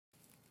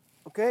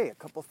Okay, a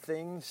couple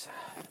things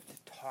to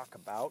talk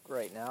about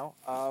right now.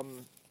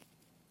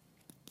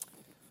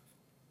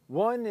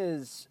 One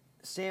is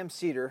Sam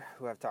Seder,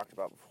 who I've talked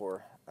about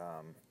before.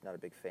 Not a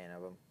big fan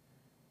of him.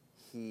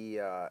 He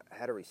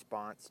had a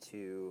response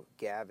to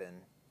Gavin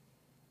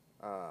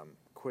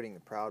quitting the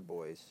Proud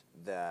Boys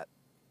that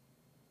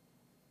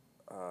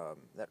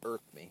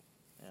irked me,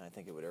 and I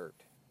think it would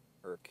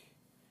irk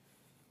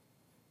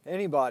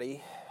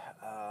anybody.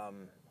 I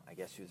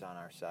guess who's on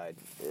our side.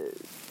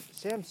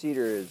 Sam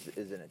Seder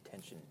is an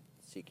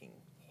attention-seeking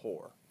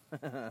whore.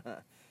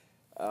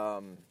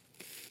 And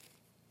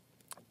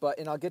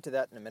I'll get to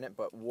that in a minute.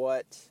 But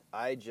what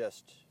I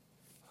just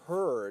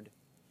heard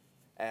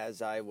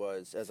as I'm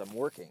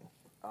working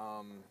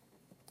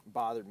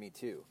bothered me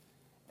too,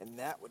 and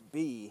that would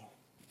be.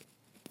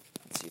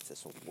 Let's see if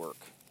this will work.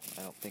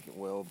 I don't think it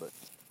will, but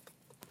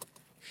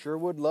sure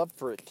would love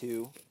for it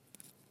to.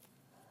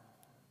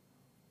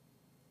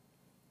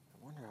 I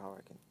wonder how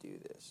I can do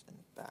this in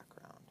the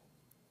background.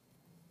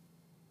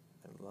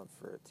 I'd love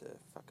for it to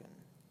fucking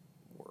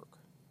work.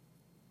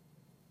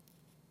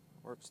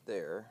 Works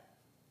there.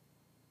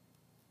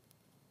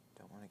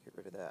 Don't want to get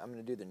rid of that. I'm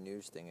going to do the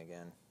news thing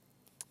again.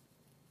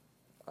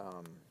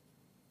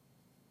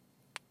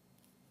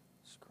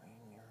 Screen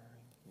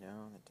mirroring?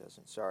 No, it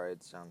doesn't. Sorry,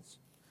 this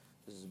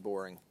is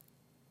boring.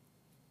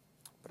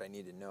 But I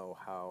need to know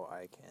how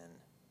I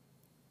can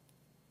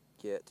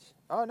get...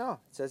 Oh, no,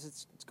 it says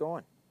it's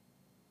going.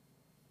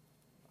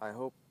 I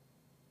hope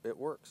it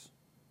works.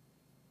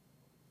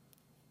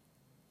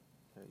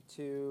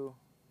 32.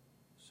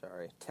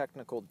 Sorry,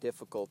 technical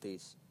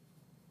difficulties.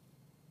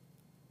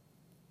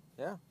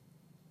 Yeah.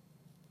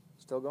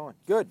 Still going.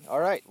 Good.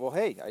 All right. Well,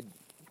 hey, I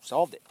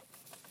solved it.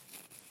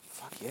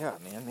 Fuck yeah,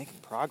 man.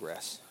 Making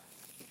progress.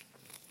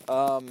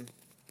 And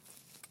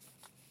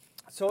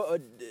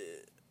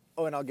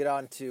I'll get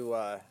on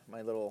to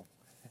my little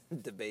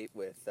debate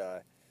with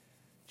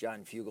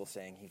John Fugel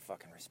saying he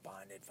fucking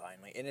responded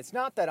finally. And it's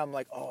not that I'm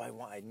like, oh,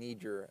 I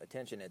need your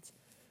attention. It's,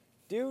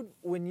 dude,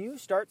 when you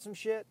start some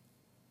shit,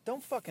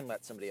 don't fucking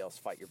let somebody else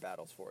fight your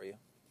battles for you.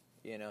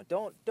 You know,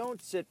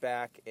 don't sit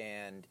back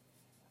and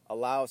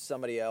allow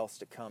somebody else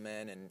to come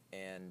in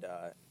and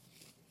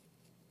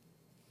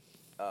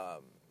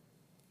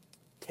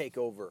take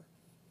over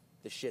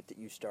the shit that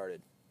you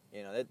started.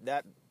 You know,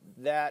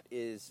 that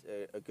is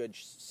a good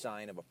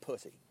sign of a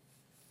pussy.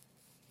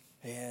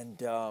 And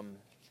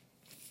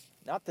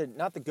not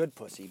the good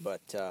pussy,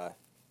 but the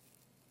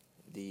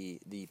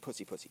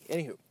pussy.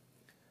 Anywho,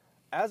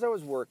 as I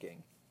was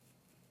working,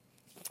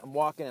 I'm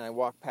walking and I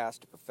walked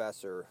past a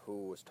professor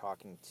who was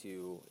talking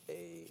to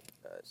a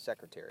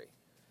secretary.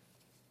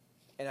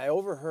 And I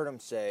overheard him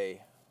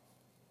say,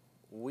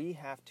 we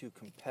have to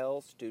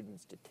compel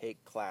students to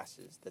take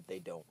classes that they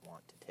don't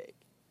want to take.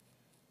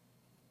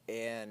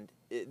 And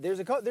there's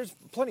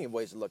plenty of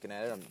ways of looking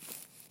at it. I'm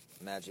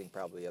imagining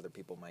probably other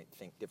people might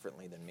think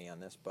differently than me on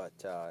this, but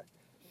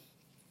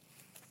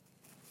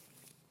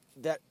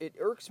that it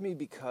irks me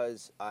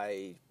because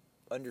I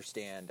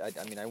understand. I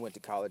mean, I went to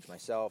college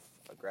myself.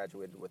 I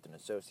graduated with an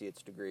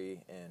associate's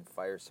degree in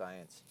fire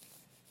science.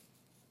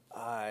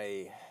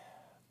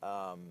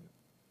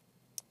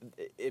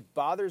 It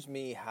bothers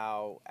me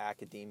how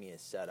academia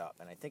is set up,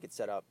 and I think it's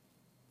set up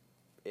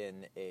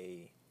in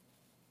a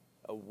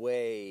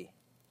way,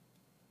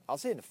 I'll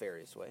say a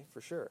nefarious way, for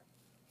sure,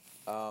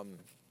 as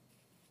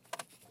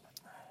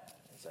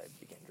I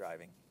begin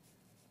driving.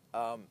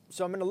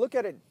 So I'm going to look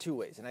at it two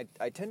ways, and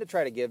I tend to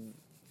try to give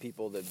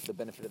people the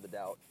benefit of the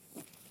doubt.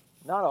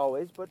 Not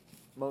always, but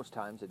most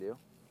times I do.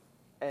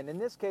 And in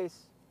this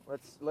case,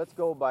 let's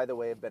go by the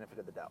way of benefit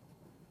of the doubt.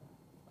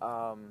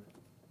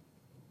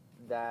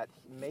 That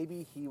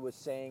maybe he was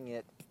saying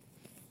it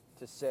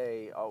to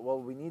say, oh, well,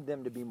 we need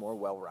them to be more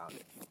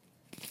well-rounded.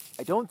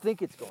 I don't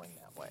think it's going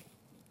that way.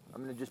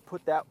 I'm going to just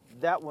put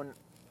that one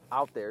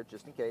out there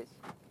just in case,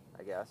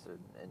 I guess,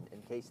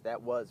 in case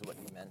that was what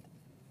he meant.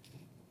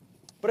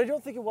 But I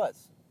don't think it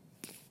was.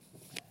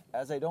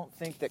 As I don't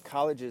think that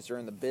colleges are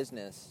in the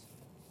business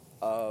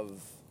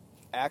of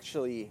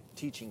actually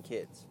teaching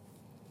kids.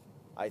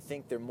 I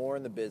think they're more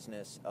in the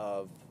business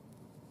of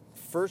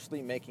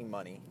firstly making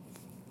money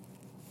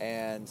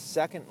and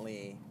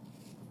secondly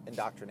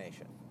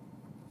indoctrination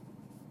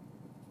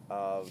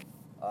of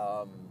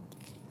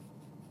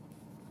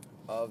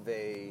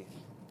a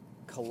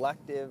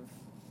collective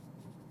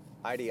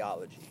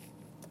ideology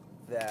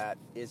that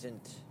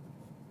isn't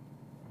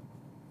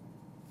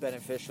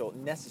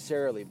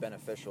necessarily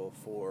beneficial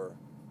for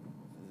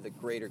the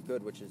greater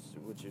good, which is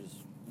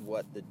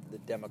what the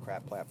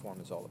Democrat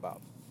platform is all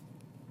about.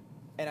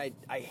 And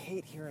I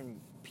hate hearing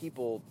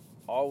people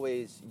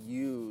always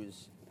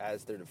use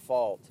as their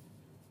default,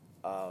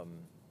 a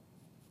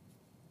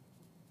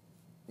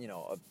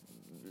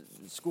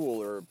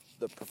school or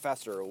the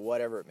professor or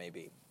whatever it may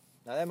be.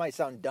 Now that might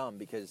sound dumb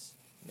because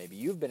maybe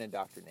you've been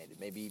indoctrinated.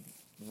 Maybe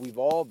we've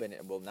all been,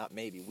 well, not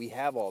maybe, we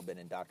have all been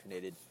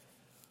indoctrinated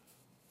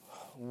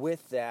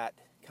with that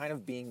kind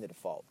of being the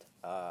default.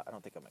 I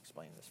don't think I'm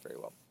explaining this very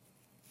well.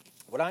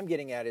 What I'm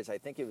getting at is I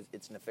think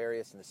it's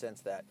nefarious in the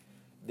sense that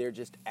they're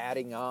just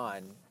adding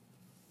on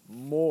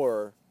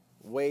more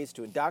ways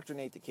to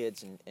indoctrinate the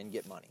kids and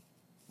get money.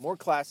 More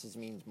classes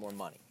means more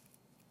money.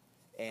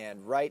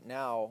 And right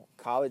now,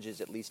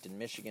 colleges, at least in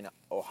Michigan,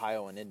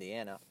 Ohio, and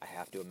Indiana, I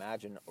have to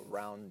imagine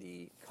around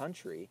the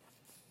country,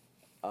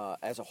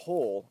 as a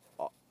whole,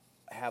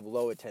 have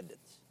low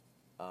attendance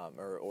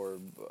or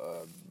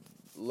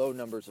low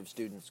numbers of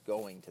students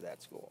going to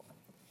that school.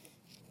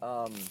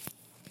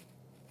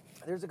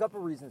 There's a couple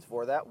reasons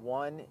for that.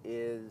 One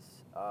is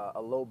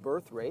a low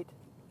birth rate.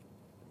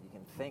 You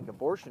can thank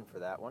abortion for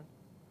that one.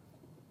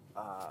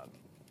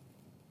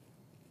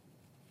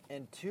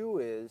 And two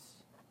is,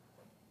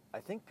 I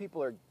think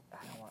people are,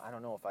 I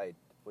don't know if I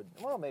would,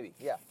 well, maybe,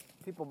 yeah.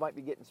 People might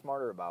be getting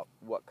smarter about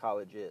what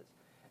college is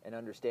and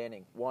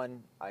understanding,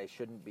 one, I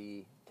shouldn't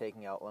be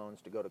taking out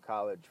loans to go to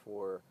college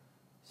for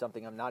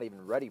something I'm not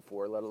even ready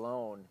for, let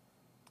alone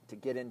to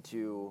get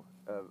into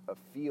a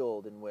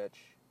field in which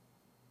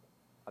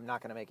I'm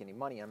not going to make any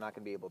money. I'm not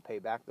going to be able to pay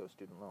back those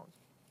student loans.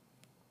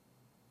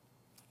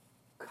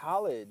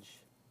 College,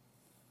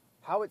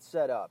 how it's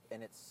set up,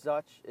 and it's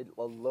such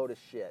a load of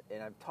shit.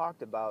 And I've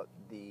talked about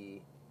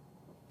the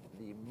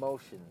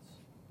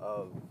emotions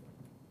of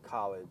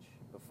college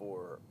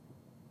before.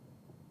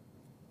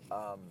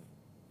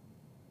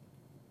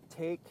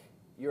 Take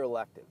your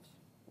electives.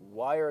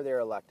 Why are there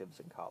electives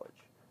in college?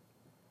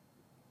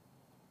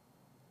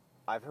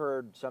 I've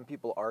heard some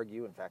people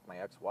argue, in fact, my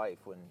ex-wife,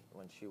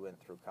 when she went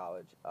through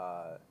college,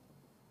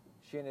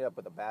 she ended up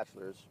with a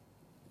bachelor's,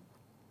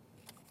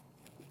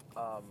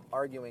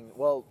 arguing,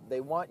 well,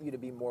 they want you to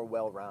be more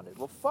well-rounded.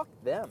 Well, fuck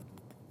them.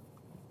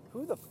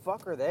 Who the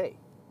fuck are they?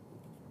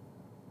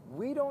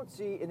 We don't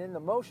see, and in the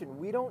motion,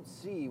 we don't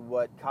see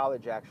what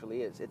college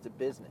actually is. It's a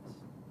business.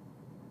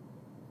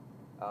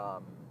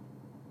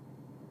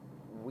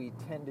 We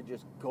tend to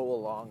just go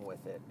along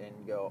with it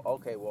and go,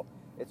 okay, well,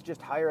 it's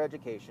just higher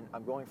education.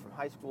 I'm going from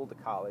high school to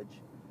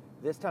college.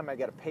 This time I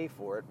got to pay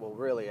for it. Well,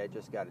 really, I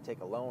just got to take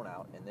a loan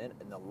out, and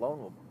the loan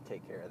will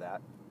take care of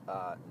that.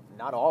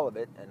 Not all of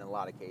it in a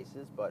lot of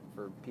cases, but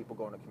for people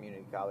going to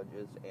community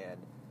colleges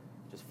and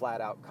just flat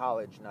out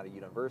college, not a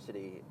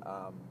university,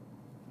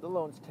 the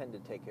loans tend to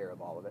take care of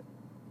all of it.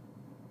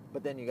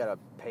 But then you got to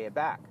pay it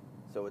back,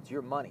 so it's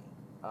your money,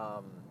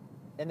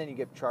 and then you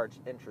get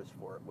charged interest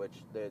for it,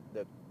 which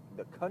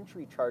the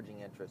country charging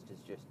interest is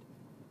just,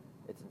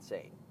 it's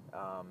insane,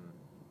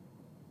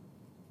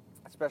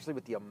 especially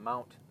with the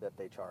amount that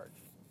they charge.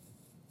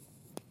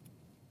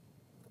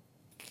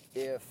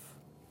 If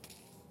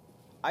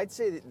I'd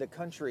say that the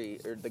country,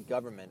 or the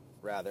government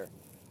rather,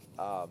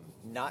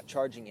 not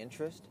charging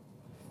interest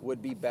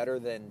would be better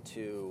than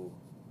to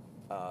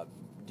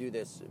do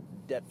this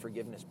debt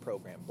forgiveness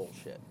program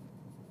bullshit.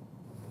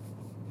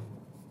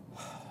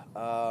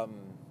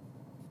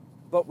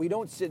 But we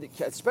don't see,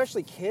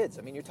 especially kids.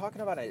 I mean, you're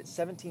talking about a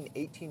 17,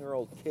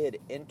 18-year-old kid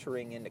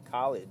entering into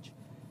college,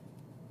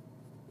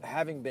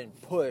 having been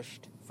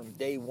pushed from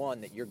day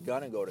one that you're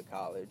going to go to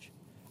college,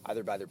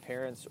 either by their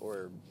parents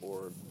or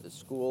the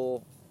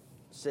school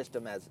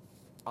system as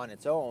on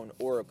its own,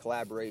 or a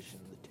collaboration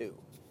of the two.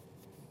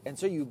 And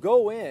so you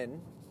go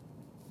in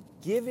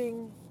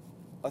giving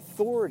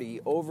authority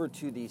over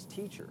to these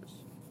teachers,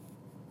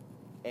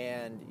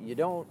 and you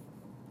don't,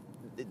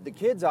 the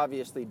kids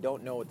obviously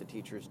don't know what the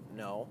teachers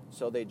know,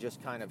 so they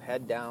just kind of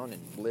head down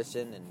and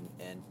listen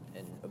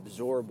and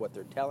absorb what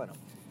they're telling them.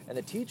 And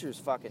the teachers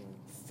fucking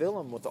fill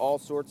them with all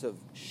sorts of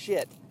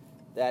shit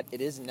that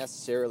it isn't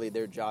necessarily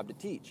their job to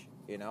teach.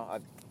 You know,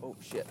 oh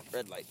shit,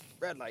 red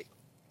light.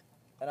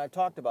 And I've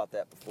talked about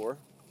that before.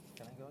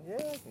 Can I go?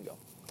 Yeah, I can go.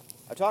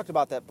 I talked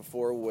about that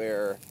before,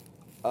 where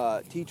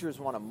teachers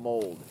want to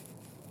mold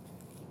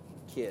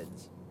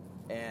kids,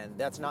 and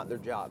that's not their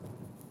job.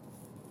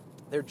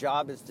 Their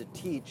job is to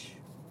teach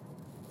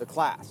the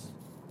class,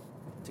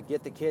 to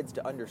get the kids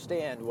to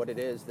understand what it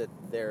is that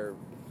they're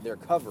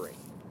covering.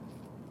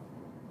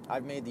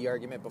 I've made the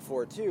argument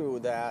before, too,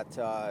 that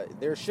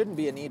there shouldn't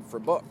be a need for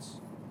books.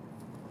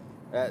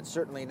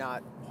 Certainly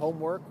not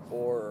homework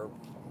or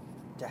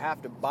to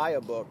have to buy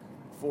a book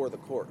for the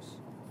course.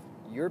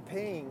 You're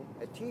paying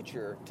a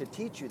teacher to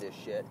teach you this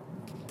shit.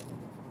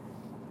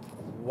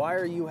 Why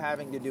are you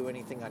having to do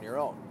anything on your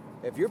own?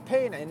 If you're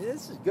paying, and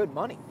this is good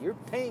money, you're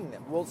paying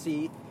them. We'll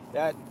see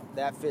that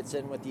fits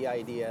in with the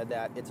idea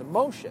that it's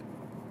emotion.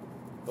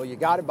 Well, you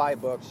got to buy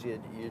books.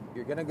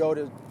 You're going to go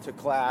to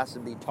class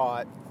and be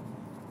taught,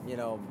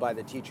 by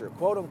the teacher,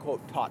 quote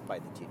unquote, taught by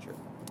the teacher.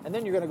 And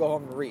then you're going to go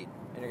home and read,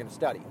 and you're going to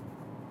study.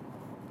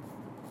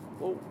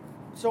 Well,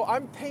 so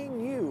I'm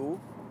paying you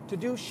to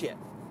do shit.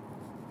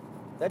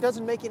 That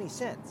doesn't make any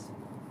sense.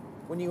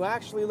 When you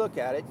actually look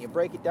at it and you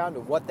break it down to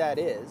what that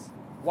is,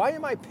 why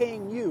am I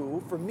paying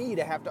you for me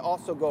to have to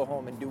also go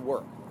home and do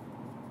work?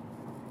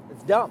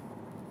 It's dumb.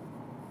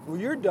 Well,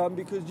 you're dumb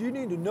because you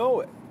need to know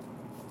it.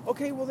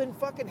 Okay, well then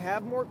fucking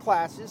have more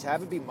classes.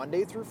 Have it be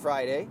Monday through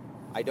Friday.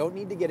 I don't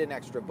need to get an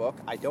extra book.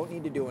 I don't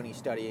need to do any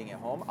studying at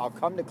home. I'll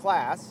come to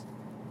class.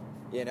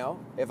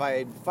 If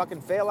I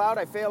fucking fail out,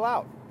 I fail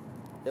out.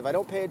 If I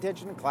don't pay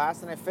attention in class,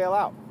 then I fail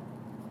out.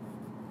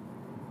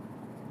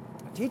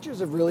 teachers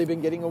have really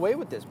been getting away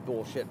with this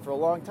bullshit for a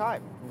long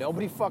time.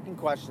 Nobody fucking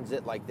questions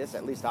it like this.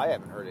 At least I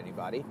haven't heard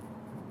anybody.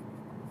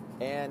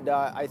 And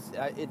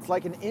it's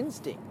like an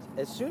instinct.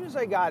 As soon as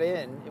I got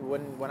in,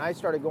 when I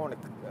started going to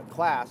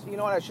class, you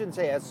know what? I shouldn't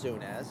say as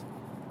soon as.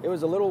 It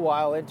was a little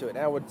while into it, and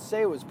I would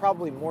say it was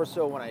probably more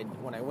so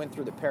when I went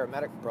through the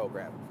paramedic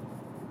program.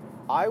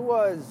 I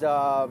was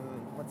I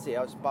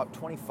was about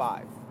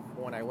 25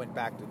 when I went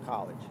back to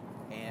college,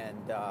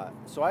 and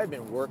so I had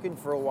been working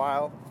for a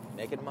while,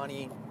 making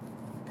money,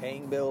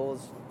 paying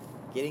bills,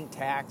 getting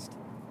taxed,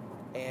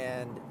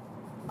 and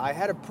I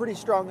had a pretty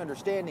strong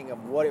understanding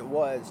of what it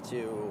was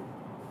to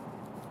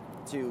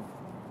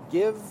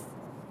give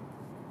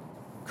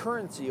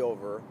currency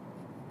over,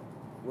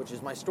 which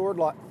is my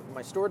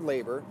stored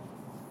labor,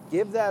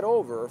 give that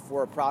over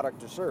for a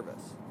product or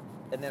service.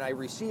 And then I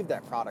received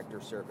that product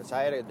or service.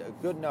 I had a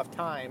good enough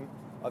time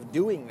of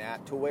doing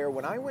that to where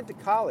when I went to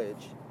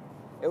college,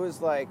 it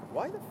was like,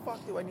 why the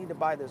fuck do I need to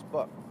buy this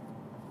book?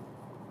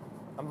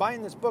 I'm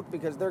buying this book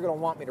because they're going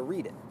to want me to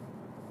read it.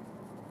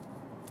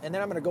 And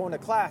then I'm going to go into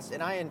class,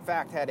 and I, in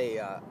fact, had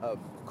a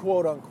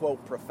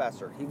quote-unquote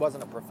professor. He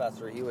wasn't a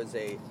professor. He was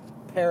a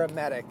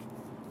paramedic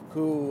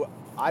who,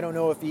 I don't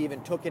know if he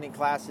even took any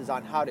classes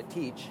on how to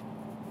teach,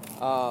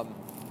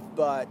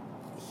 but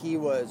he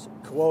was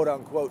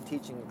quote-unquote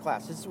teaching the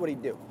class. This is what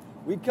he'd do.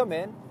 We'd come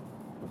in.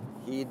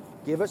 He'd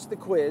give us the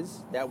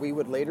quiz that we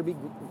would later be,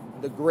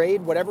 the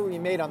grade, whatever we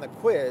made on the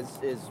quiz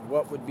is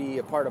what would be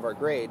a part of our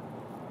grade.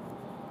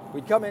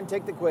 We'd come in,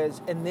 take the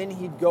quiz, and then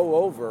he'd go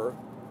over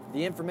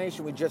the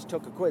information we just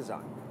took a quiz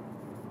on.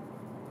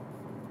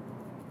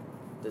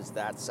 Does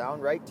that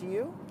sound right to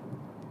you?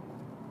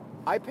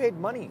 I paid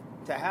money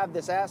to have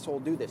this asshole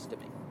do this to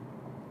me.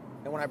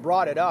 And when I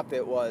brought it up,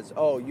 it was,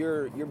 oh,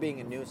 you're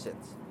being a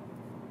nuisance.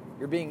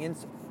 You're being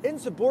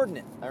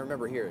insubordinate, I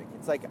remember hearing.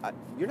 It's like,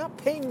 you're not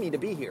paying me to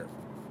be here.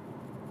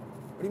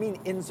 What do you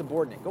mean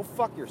insubordinate? Go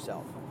fuck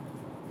yourself.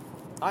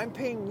 I'm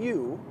paying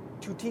you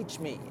to teach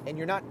me, and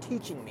you're not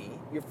teaching me.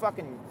 You're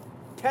fucking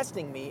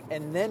testing me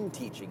and then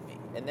teaching me.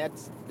 And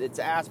it's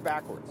ass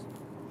backwards.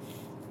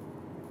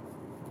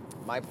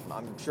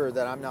 I'm sure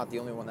that I'm not the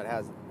only one that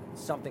has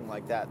something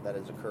like that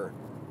has occurred.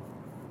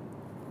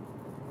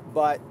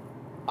 But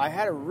I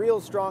had a real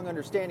strong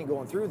understanding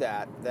going through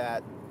that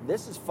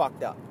this is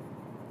fucked up.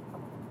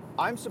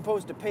 I'm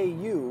supposed to pay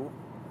you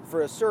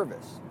for a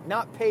service,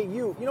 not pay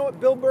you. You know what?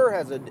 Bill Burr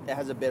has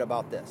a bit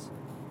about this.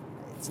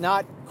 It's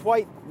not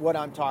quite what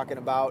I'm talking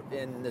about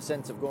in the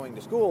sense of going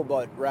to school,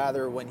 but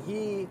rather when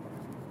he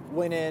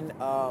went in,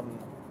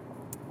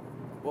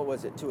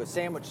 to a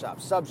sandwich shop,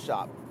 sub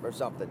shop or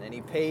something, and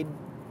he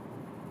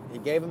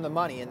gave him the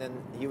money, and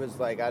then he was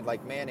like, I'd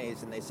like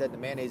mayonnaise, and they said the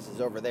mayonnaise is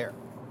over there,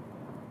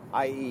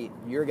 i.e.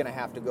 you're going to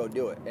have to go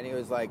do it. And he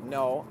was like,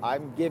 no,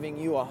 I'm giving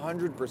you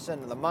 100%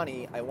 of the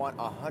money. I want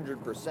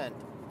 100%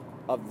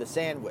 of the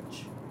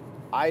sandwich.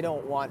 I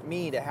don't want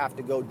me to have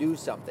to go do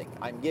something.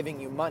 I'm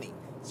giving you money.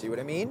 See what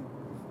I mean?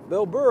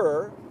 Bill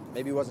Burr,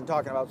 maybe he wasn't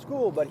talking about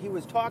school, but he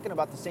was talking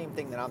about the same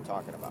thing that I'm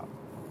talking about,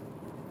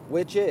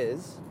 which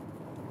is,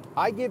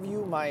 I give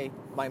you my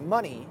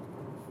money,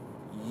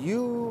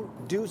 you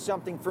do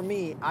something for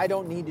me. I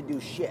don't need to do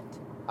shit.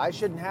 I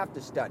shouldn't have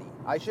to study.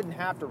 I shouldn't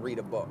have to read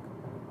a book.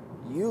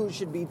 You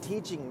should be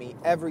teaching me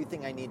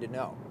everything I need to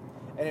know.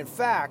 And in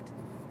fact,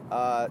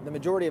 the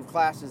majority of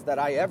classes that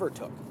I ever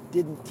took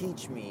didn't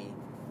teach me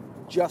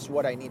just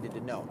what I needed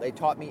to know. They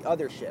taught me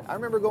other shit. I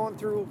remember going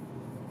through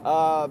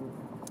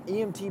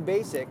EMT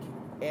Basic,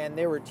 and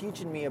they were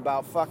teaching me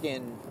about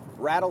fucking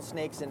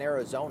rattlesnakes in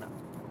Arizona.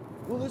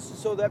 Well, this is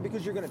so that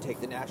because you're going to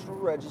take the National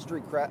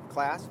Registry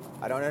class.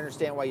 I don't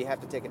understand why you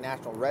have to take a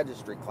National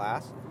Registry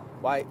class.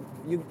 Why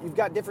you've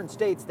got different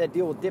states that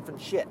deal with different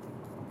shit.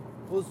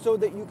 Well, so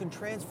that you can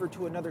transfer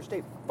to another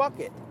state. Fuck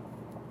it.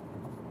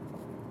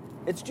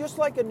 It's just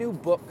like a new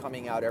book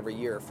coming out every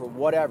year for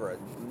whatever,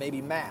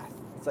 maybe math.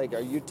 It's like, are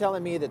you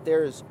telling me that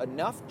there's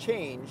enough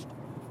changed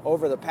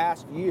over the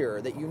past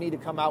year that you need to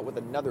come out with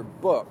another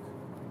book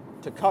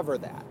to cover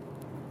that?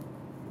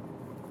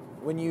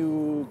 When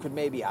you could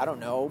maybe, I don't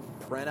know,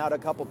 print out a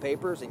couple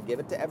papers and give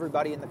it to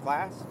everybody in the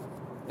class.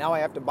 Now I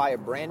have to buy a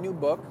brand new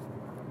book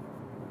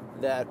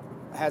that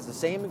has the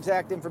same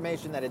exact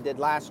information that it did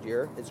last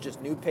year. It's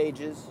just new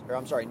pictures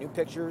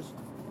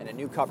and a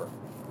new cover.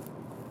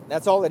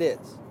 That's all it is.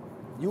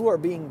 You are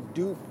being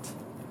duped.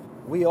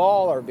 We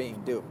all are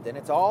being duped. And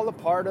it's all a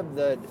part of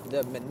the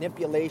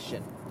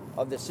manipulation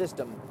of the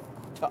system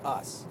to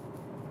us.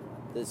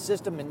 The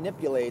system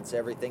manipulates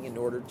everything in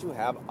order to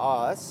have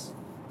us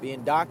be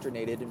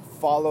indoctrinated and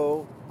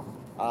follow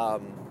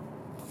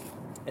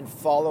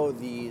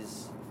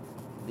these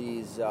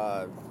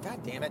god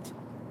damn it,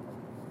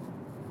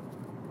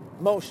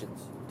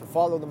 motions. To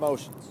follow the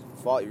motions.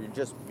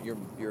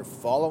 You're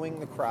following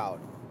the crowd.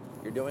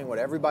 You're doing what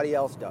everybody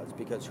else does,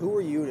 because who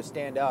are you to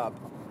stand up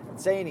and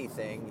say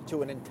anything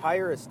to an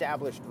entire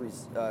established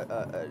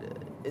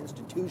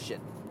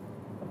institution?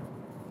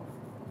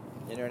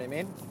 You know what I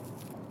mean?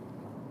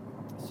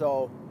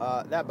 So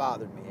that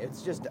bothered me.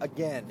 It's just,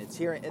 again, it's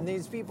here, and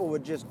these people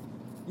would just,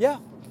 yeah,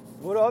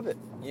 What of it?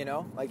 You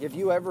know, like if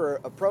you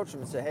ever approach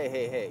them and say,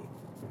 hey,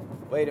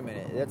 wait a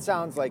minute, that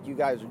sounds like you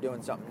guys are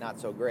doing something not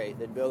so great,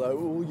 they'd be like,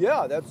 well,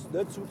 yeah, that's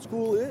what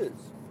school is.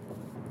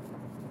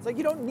 It's like,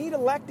 you don't need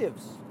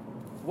electives.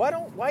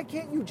 Why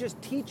can't you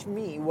just teach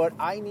me what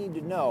I need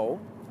to know?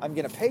 I'm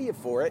going to pay you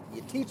for it.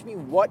 You teach me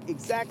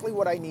exactly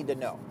what I need to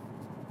know.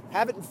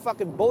 Have it in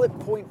fucking bullet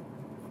point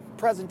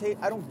presentation.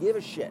 I don't give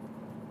a shit.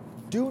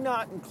 Do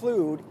not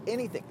include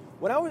anything.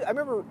 I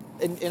remember,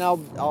 and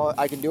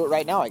I can do it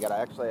right now. I got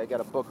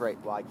a book right.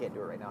 Well, I can't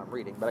do it right now. I'm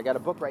reading, but I got a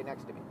book right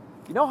next to me.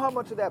 You know how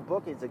much of that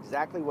book is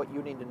exactly what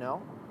you need to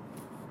know?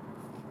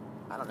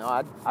 I don't know.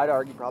 I'd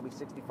argue probably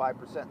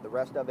 65%. The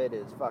rest of it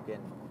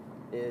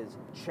is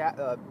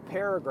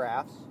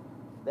paragraphs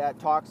that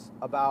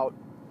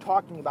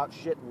talking about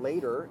shit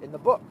later in the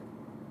book.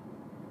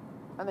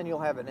 And then you'll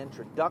have an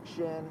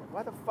introduction.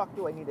 Why the fuck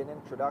do I need an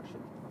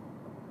introduction?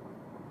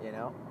 You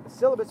know, the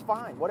syllabus,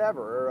 fine,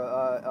 whatever,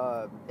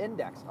 or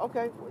index,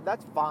 okay,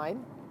 that's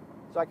fine.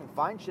 So I can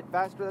find shit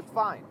faster, that's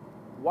fine.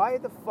 Why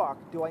the fuck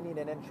do I need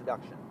an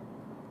introduction?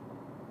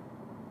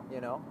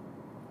 You know?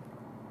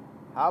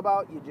 How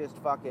about you just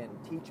fucking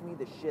teach me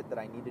the shit that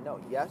I need to know?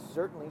 Yes,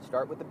 certainly,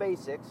 start with the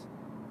basics.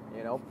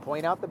 You know,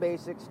 point out the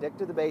basics, stick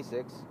to the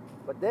basics,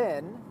 but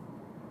then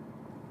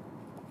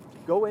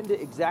go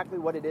into exactly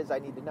what it is I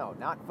need to know.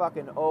 Not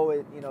fucking,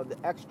 the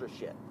extra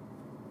shit.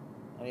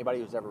 Anybody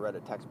who's ever read a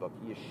textbook,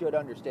 you should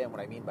understand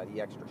what I mean by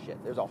the extra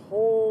shit. There's a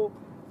whole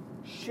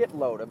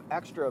shitload of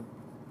extra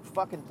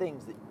fucking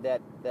things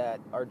that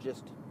are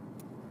just,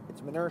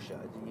 it's minutia.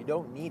 You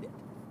don't need it.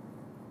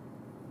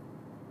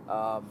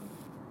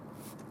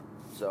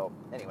 So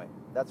anyway,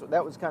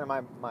 that was kind of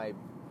my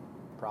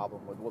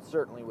problem with,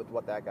 certainly with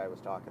what that guy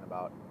was talking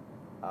about,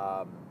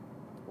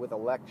 with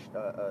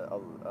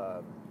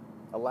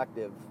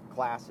elective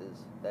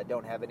classes that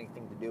don't have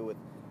anything to do with,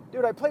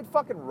 dude, I played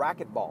fucking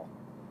racquetball.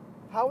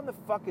 How in the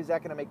fuck is that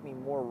going to make me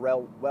more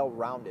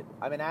well-rounded?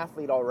 I'm an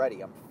athlete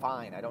already. I'm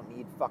fine. I don't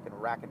need fucking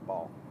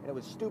racquetball. And it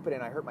was stupid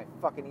and I hurt my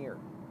fucking ear.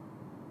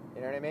 You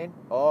know what I mean?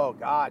 Oh,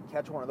 God,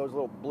 catch one of those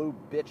little blue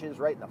bitches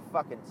right in the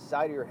fucking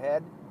side of your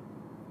head.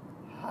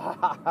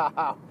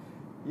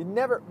 You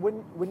never,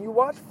 when you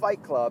watch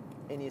Fight Club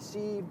and you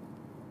see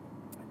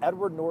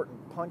Edward Norton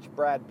punch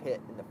Brad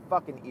Pitt in the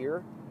fucking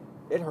ear,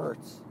 it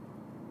hurts.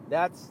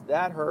 That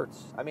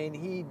hurts. I mean,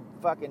 he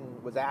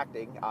fucking was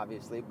acting,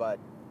 obviously, but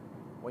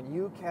when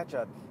you catch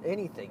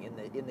anything in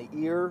the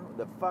ear,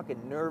 the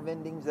fucking nerve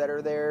endings that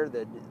are there,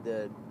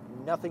 the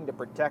nothing to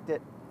protect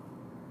it.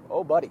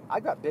 Oh, buddy,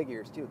 I got big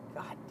ears too.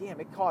 God damn,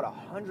 it caught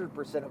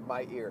 100% of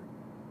my ear,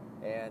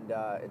 and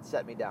it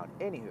set me down.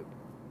 Anywho,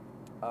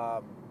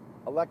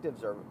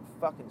 electives are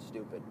fucking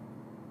stupid.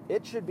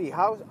 It should be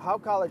how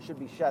college should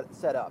be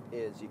set up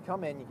is you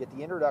come in, you get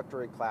the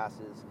introductory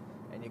classes,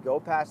 and you go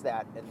past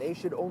that, and they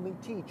should only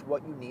teach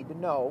what you need to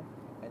know,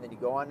 and then you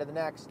go on to the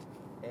next.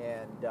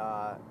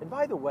 And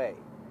by the way,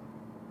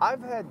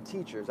 I've had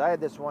teachers. I had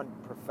this one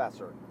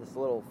professor, this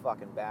little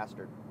fucking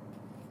bastard,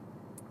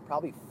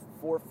 probably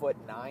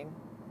 4'9".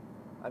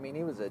 I mean,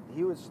 he was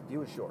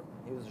short.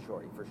 He was a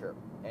shorty for sure,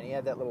 and he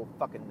had that little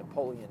fucking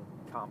Napoleon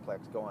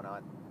complex going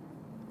on.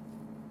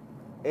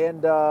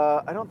 And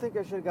I don't think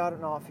I should have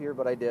gotten off here,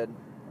 but I did.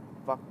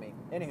 Fuck me.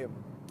 Anywho,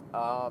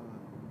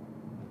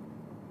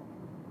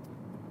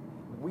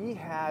 we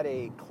had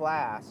a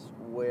class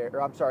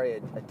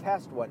a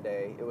test one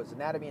day. It was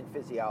anatomy and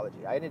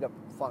physiology. I ended up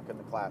flunking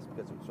the class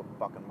because it was so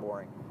fucking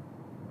boring.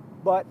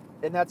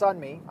 And that's on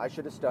me. I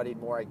should have studied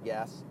more, I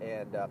guess,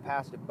 and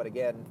passed it. But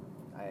again,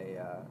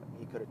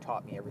 he could have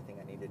taught me everything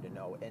I needed to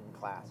know in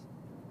class.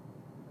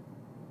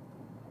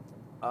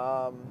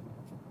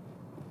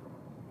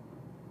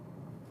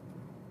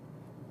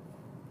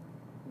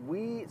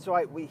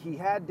 He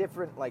had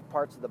different like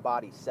parts of the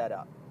body set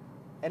up,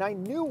 and I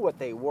knew what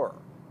they were.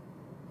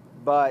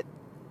 But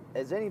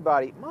as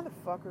anybody,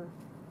 motherfucker,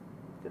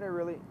 did I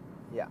really?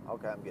 Yeah,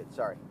 okay, I'm good.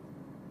 Sorry.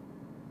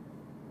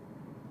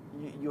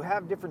 You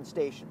have different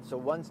stations. So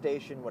one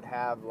station would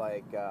have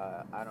like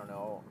a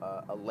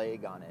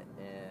leg on it,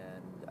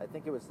 and I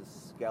think it was the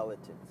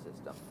skeleton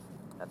system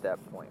at that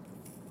point.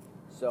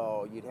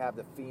 So you'd have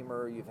the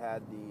femur, you've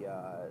had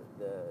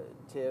the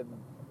tib,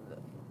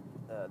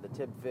 the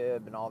tib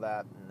fib, and all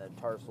that, and the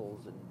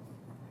tarsals,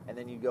 and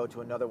then you go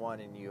to another one,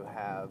 and you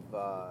have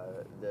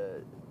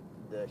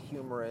the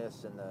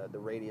humerus and the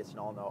radius and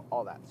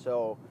all that.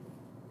 So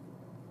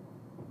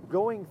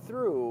going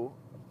through,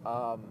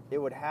 it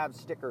would have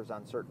stickers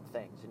on certain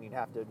things, and you'd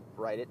have to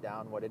write it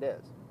down what it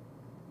is.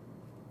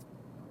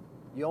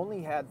 You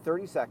only had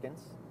 30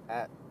 seconds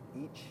at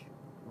each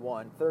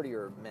one, 30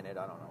 or a minute,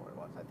 I don't know what it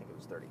was, I think it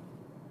was 30.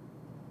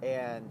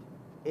 And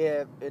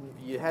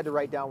you had to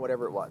write down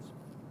whatever it was.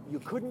 You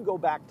couldn't go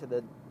back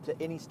to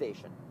any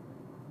station.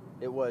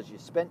 It was, you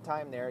spent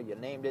time there, you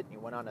named it, and you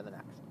went on to the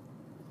next.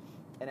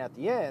 And at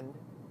the end,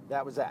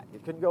 that was that. You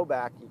couldn't go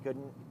back, you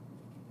couldn't,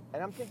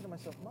 and I'm thinking to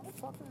myself,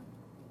 motherfucker,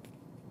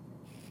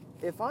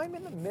 if I'm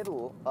in the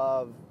middle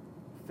of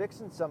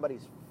fixing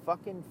somebody's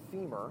fucking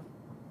femur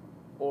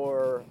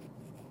or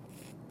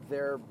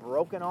their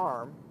broken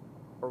arm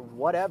or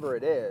whatever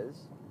it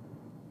is,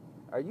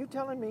 are you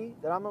telling me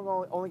that I'm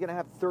only going to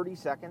have 30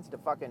 seconds to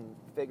fucking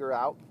figure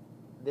out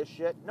this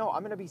shit? No,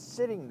 I'm going to be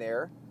sitting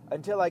there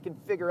until I can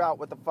figure out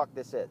what the fuck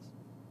this is.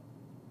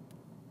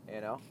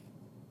 You know?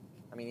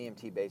 I mean,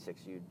 EMT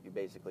basics, you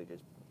basically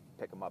just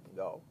pick them up and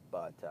go.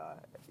 But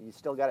you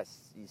still gotta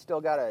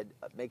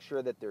make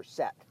sure that they're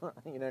set.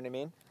 You know what I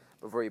mean?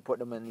 Before you put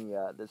them in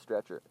the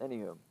stretcher.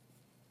 Anywho.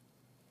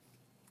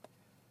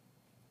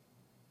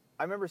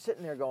 I remember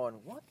sitting there going,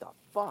 what the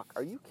fuck?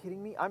 Are you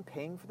kidding me? I'm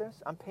paying for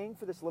this? I'm paying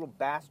for this little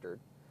bastard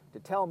to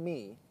tell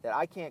me that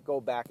I can't go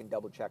back and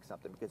double check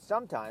something. Because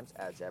sometimes,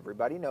 as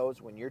everybody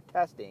knows, when you're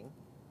testing,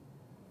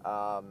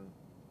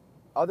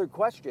 other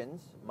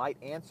questions might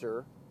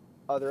answer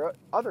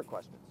other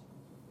questions.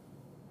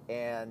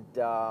 And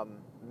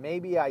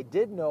maybe I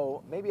didn't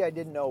know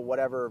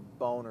whatever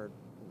bone or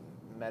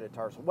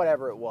metatarsal,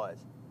 whatever it was.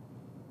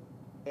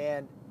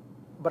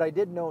 But I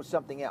did know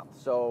something else,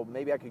 so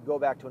maybe I could go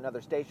back to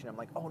another station. I'm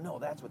like, oh no,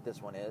 that's what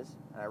this one is,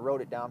 and I wrote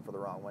it down for the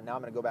wrong one. Now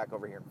I'm going to go back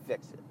over here and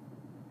fix it,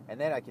 and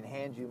then I can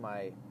hand you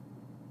my,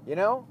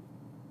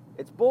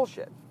 it's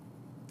bullshit.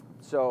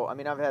 So I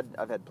mean, I've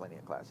had plenty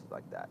of classes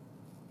like that.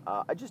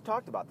 I just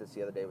talked about this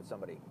the other day with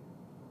somebody.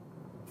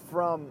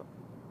 From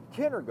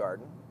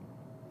kindergarten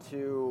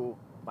to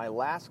my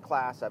last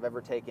class I've ever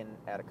taken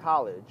at a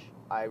college,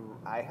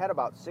 I had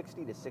about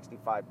 60 to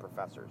 65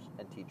 professors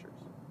and teachers.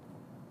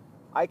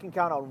 I can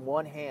count on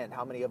one hand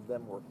how many of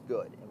them were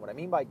good. And what I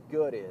mean by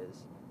good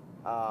is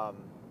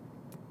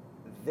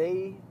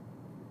they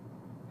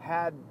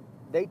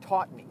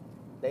taught me.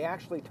 They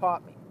actually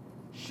taught me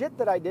shit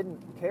that I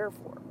didn't care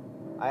for.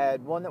 I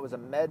had one that was a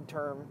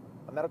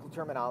medical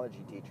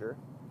terminology teacher.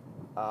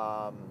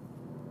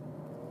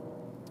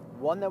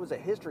 One that was a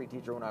history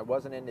teacher when I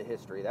wasn't into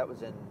history. That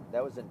was in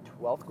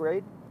 12th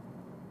grade,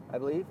 I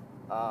believe.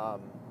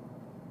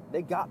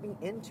 They got me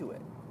into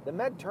it. The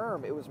med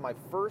term, it was my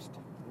first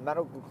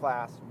medical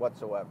class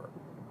whatsoever,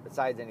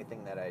 besides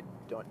anything that I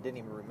didn't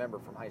even remember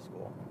from high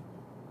school.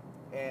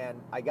 And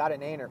I got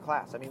an A in her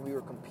class. I mean, we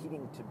were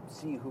competing to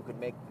see who could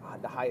make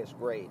the highest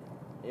grade.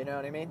 You know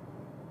what I mean?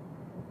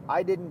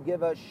 I didn't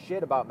give a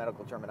shit about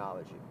medical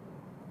terminology.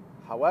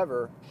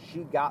 However, she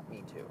got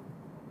me to.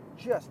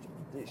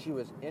 She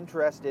was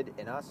interested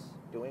in us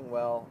doing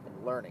well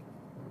and learning,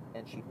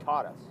 and she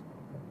taught us.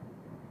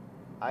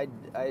 I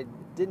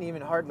didn't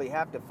even hardly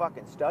have to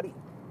fucking study.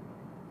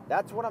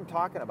 That's what I'm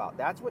talking about.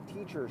 That's what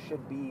teachers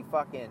should be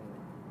fucking...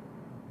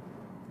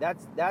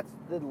 That's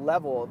the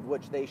level of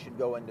which they should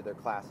go into their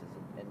classes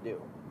and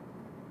do.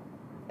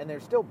 And they're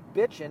still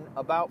bitching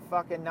about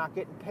fucking not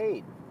getting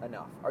paid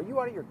enough. Are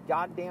you out of your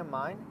goddamn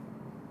mind?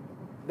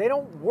 They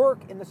don't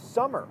work in the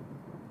summer.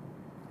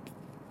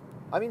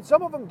 I mean,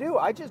 some of them do.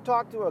 I just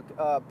talked to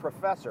a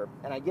professor,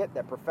 and I get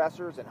that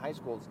professors and high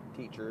school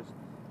teachers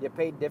get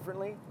paid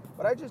differently,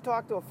 but I just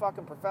talked to a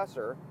fucking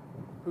professor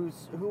who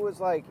was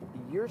like,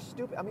 you're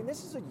stupid. I mean,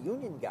 this is a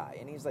union guy,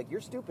 and he's like,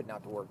 you're stupid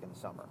not to work in the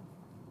summer.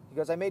 He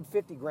goes, I made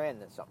 $50,000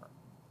 this summer.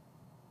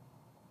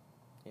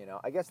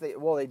 I guess they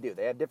do.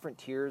 They have different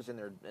tiers in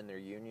their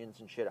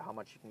unions and shit of how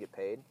much you can get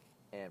paid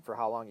and for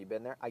how long you've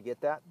been there. I get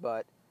that,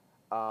 but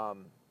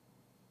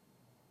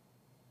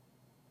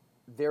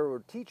there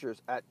were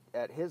teachers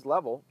at his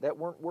level that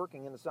weren't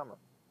working in the summer.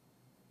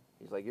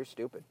 He's like, you're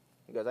stupid.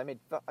 He goes, I made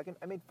fucking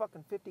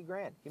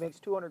 $50,000. He makes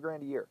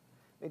 $200,000 a year.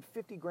 Made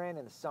 $50,000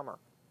 in the summer.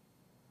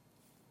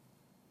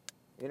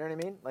 You know what I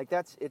mean? Like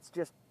it's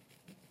just,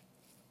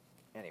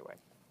 anyway.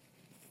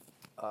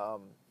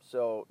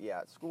 So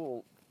yeah,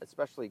 school,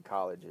 especially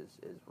college, is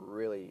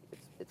really,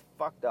 it's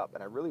fucked up,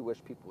 and I really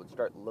wish people would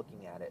start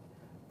looking at it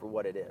for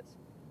what it is.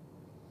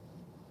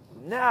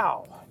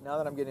 Now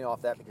that I'm getting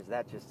off that, because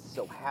that just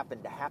so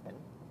happened to happen,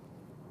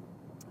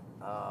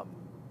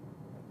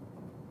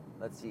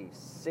 let's see,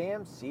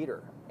 Sam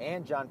Cedar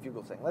and John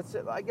Fugelsang. Let's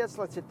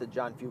hit the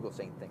John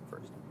Fugelsang thing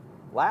first.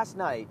 Last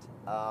night,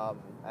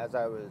 as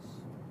I was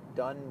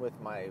done with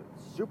my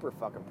super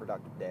fucking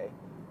productive day,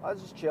 I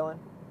was just chilling,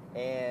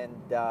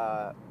 and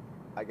I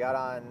got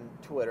on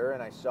Twitter,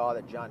 and I saw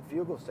that John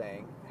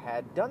Fugelsang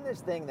had done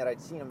this thing that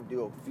I'd seen him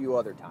do a few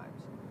other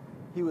times.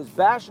 He was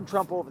bashing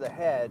Trump over the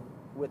head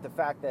with the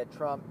fact that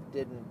Trump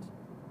didn't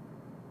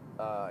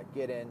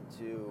get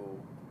into...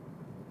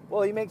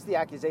 Well, he makes the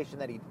accusation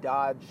that he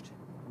dodged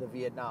the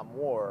Vietnam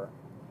War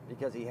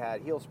because he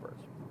had heel spurs.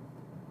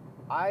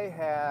 I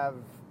have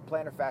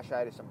plantar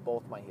fasciitis in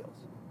both my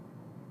heels,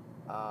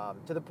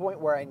 to the point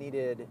where I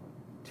needed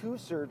 2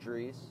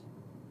 surgeries.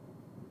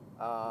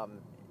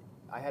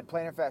 I had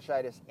plantar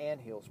fasciitis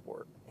and heel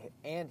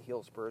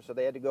spurs, so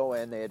they had to go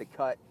in, they had to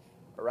cut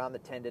around the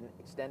tendon,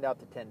 extend out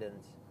the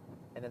tendons,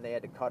 and then they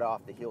had to cut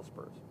off the heel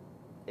spurs.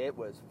 It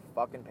was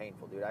fucking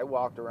painful, dude. I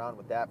walked around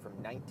with that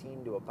from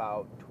 19 to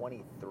about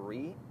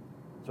 23,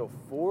 so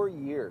 4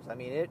 years. I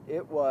mean,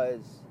 it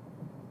was...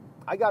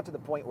 I got to the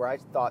point where I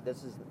thought,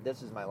 this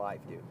is my life,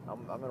 dude.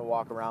 I'm going to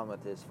walk around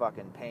with this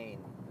fucking pain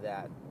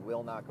that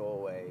will not go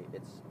away.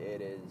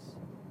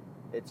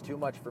 It's too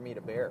much for me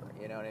to bear.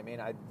 You know what I mean?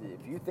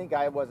 If you think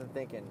I wasn't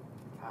thinking,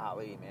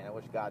 golly, man, I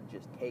wish God would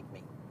just take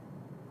me.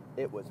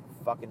 It was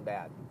fucking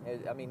bad.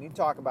 I mean, you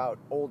talk about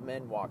old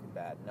men walking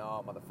bad.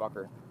 No,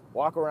 motherfucker.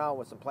 Walk around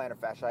with some plantar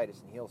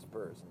fasciitis and heel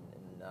spurs.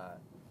 And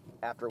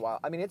after a while,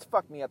 I mean, it's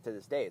fucked me up to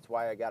this day. It's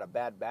why I got a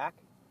bad back.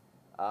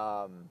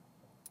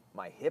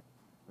 My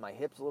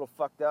hip's a little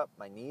fucked up.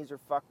 My knees are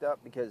fucked up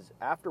because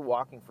after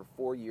walking for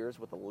 4 years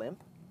with a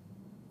limp,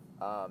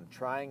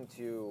 trying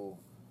to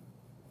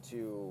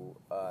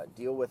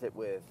deal with it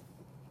with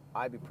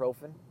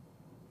ibuprofen,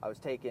 I was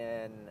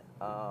taking,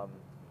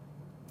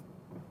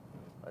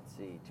 let's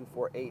see,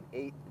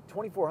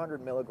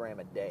 2,400 milligram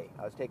a day.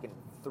 I was taking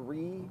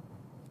three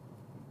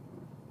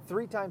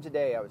times a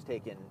day. I was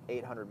taking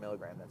 800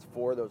 milligram. That's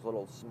 4 of those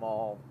little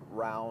small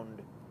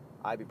round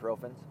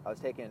ibuprofens. I was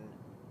taking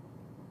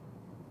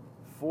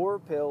 4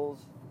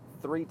 pills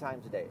 3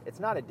 times a day. It's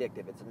not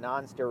addictive. It's a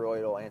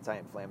non-steroidal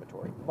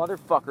anti-inflammatory.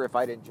 Motherfucker, if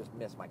I didn't just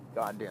miss my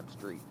goddamn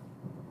street.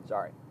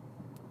 Sorry.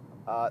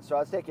 So I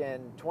was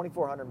taking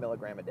 2,400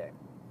 milligram a day.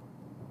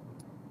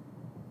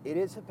 It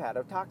is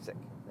hepatotoxic.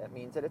 That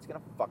means that it's going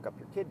to fuck up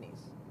your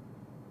kidneys.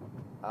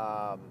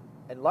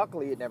 And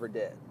luckily, it never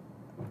did.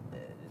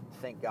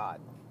 Thank God.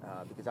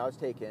 Because I was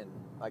taking,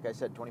 like I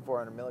said,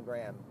 2,400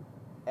 milligram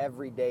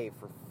every day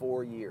for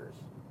 4 years.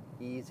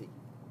 Easy.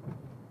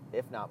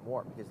 If not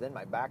more. Because then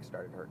my back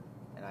started hurting.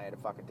 And I had to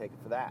fucking take it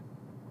for that.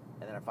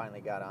 And then I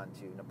finally got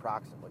onto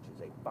naproxen, which is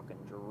a fucking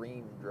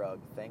dream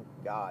drug. Thank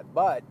God.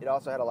 But it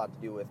also had a lot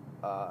to do with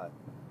the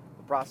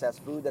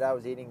processed food that I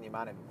was eating, the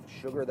amount of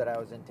sugar that I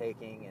was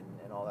intaking,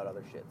 and all that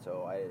other shit.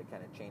 So I had to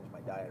kind of change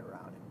my diet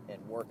around, and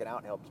working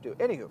out helps too.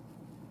 Anywho,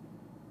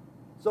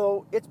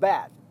 so it's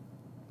bad.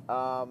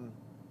 And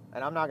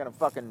I'm not going to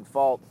fucking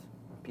fault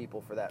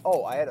people for that.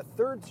 Oh, I had a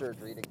third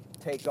surgery to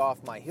take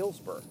off my heel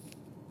spur.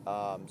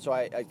 So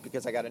I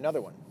because I got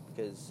another one.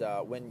 Because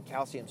when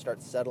calcium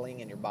starts settling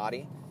in your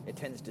body, it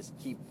tends to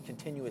keep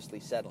continuously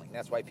settling.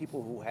 That's why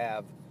people who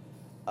have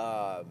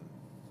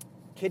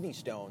kidney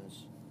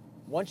stones,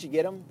 once you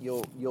get them,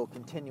 you'll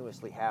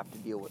continuously have to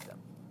deal with them.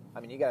 I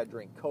mean, you got to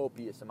drink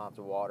copious amounts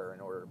of water in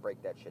order to break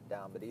that shit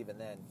down. But even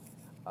then,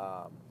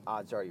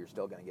 odds are you're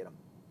still going to get them.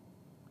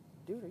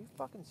 Dude, are you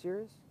fucking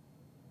serious?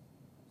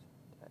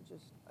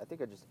 I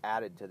think I just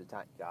added to the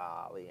time.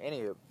 Golly.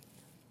 Anywho.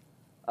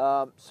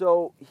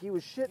 So he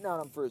was shitting on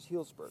him for his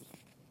heel spurs.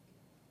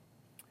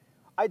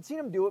 I'd seen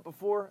him do it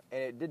before,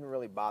 and it didn't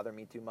really bother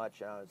me too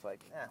much. And I was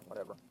like,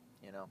 whatever,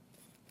 you know.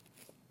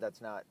 That's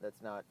not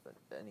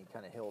any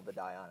kind of hill to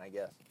die on, I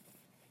guess.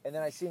 And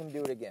then I seen him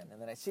do it again,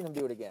 and then I seen him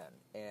do it again.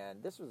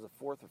 And this was the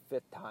 4th or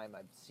 5th time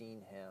I've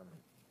seen him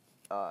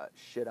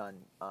shit on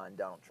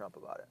Donald Trump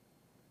about it.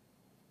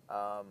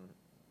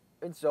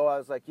 And so I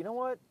was like, you know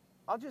what?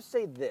 I'll just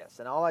say this.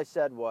 And all I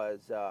said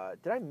was,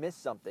 did I miss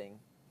something?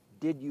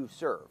 Did you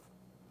serve?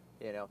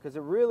 You know, because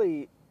it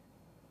really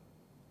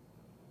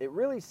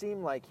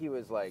seemed like he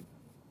was like,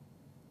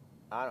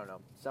 I don't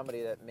know,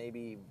 somebody that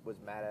maybe was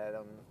mad at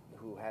him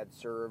who had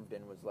served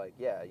and was like,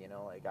 yeah, you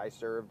know, like I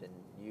served and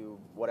you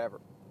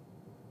whatever.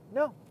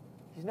 No,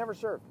 he's never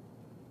served.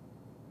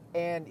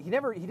 And he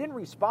didn't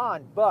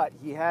respond, but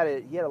he had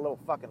a little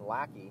fucking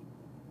lackey,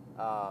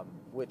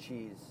 which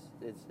it's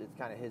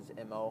kind of his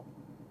MO,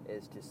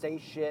 is to say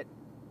shit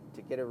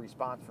to get a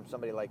response from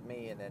somebody like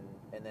me and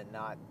then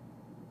not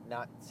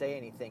say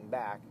anything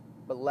back,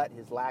 but let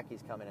his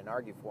lackeys come in and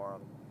argue for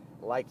him,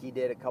 like he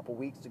did a couple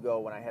weeks ago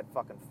when I had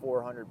fucking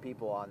 400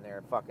 people on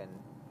there fucking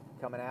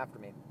coming after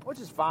me, which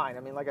is fine. I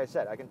mean, like I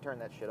said, I can turn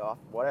that shit off,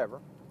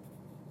 whatever.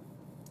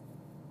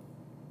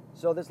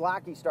 So this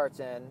lackey starts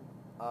in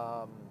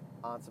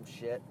on some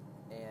shit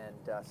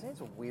and saying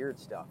some weird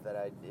stuff that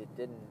it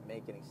didn't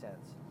make any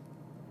sense.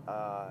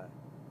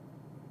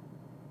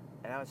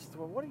 And I was just,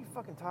 well, what are you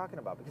fucking talking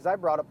about? Because I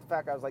brought up the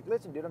fact, I was like,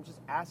 listen, dude, I'm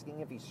just asking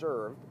if he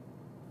served.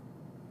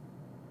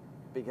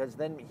 Because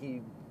then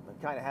he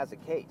kind of has a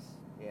case,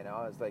 you know.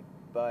 I was like,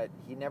 but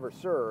he never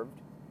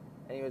served.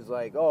 And he was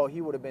like, oh,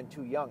 he would have been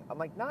too young. I'm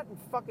like, not in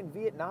fucking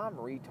Vietnam,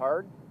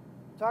 retard.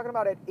 I'm talking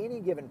about at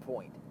any given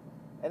point.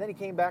 And then he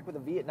came back with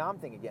the Vietnam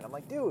thing again. I'm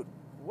like, dude,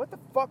 what the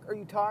fuck are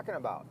you talking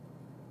about?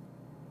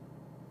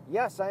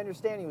 Yes, I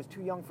understand he was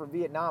too young for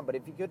Vietnam, but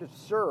if he could have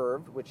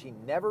served, which he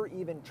never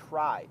even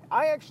tried.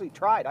 I actually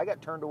tried. I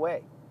got turned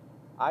away.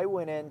 I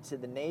went into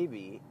the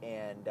Navy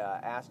and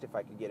asked if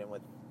I could get in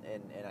with,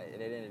 and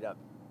it ended up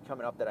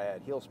coming up that I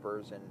had heel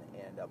spurs and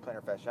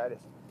plantar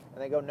fasciitis.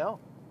 And they go, no,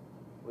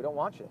 we don't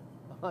want you.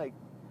 I'm like,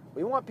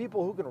 we want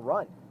people who can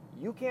run.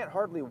 You can't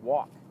hardly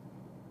walk.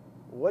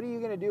 What are you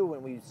going to do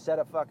when we set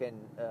a fucking,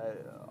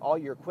 all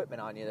your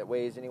equipment on you that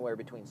weighs anywhere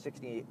between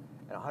 60 and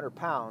 100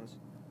 pounds,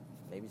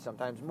 maybe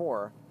sometimes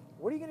more?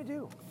 What are you going to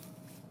do?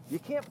 You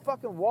can't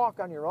fucking walk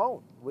on your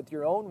own with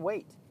your own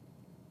weight,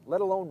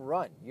 let alone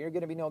run. You're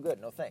going to be no good.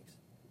 No thanks.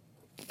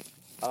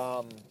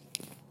 And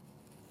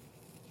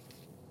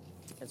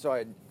so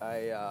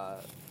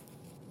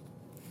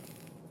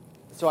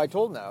I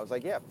told him that. I was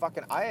like, yeah,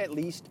 fucking, I at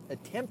least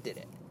attempted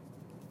it.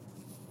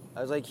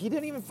 I was like, he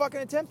didn't even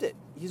fucking attempt it.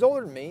 He's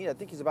older than me. I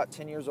think he's about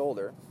 10 years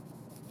older.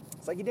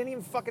 It's like he didn't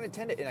even fucking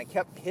attempt it, and I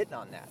kept hitting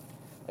on that.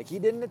 Like, he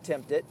didn't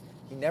attempt it,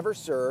 he never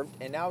served,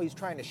 and now he's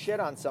trying to shit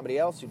on somebody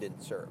else who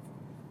didn't serve.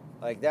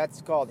 Like,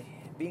 that's called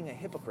being a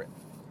hypocrite.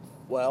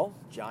 Well,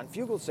 John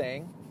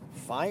Fugelsang,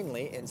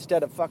 finally,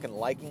 instead of fucking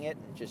liking it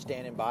and just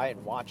standing by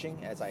and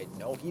watching, as I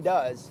know he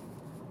does,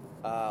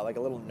 like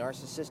a little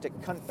narcissistic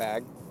cunt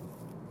bag,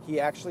 he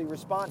actually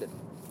responded.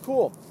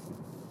 Cool.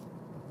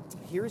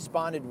 He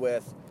responded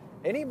with,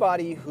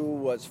 anybody who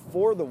was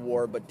for the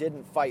war but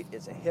didn't fight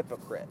is a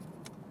hypocrite.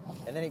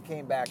 And then he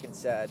came back and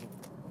said,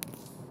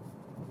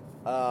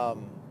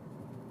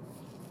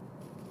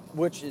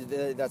 which is,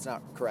 that's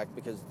not correct,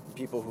 because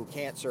people who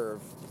can't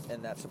serve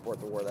and that support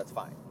the war, that's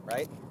fine,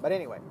 right? But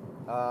anyway,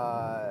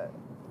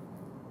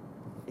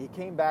 he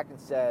came back and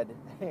said,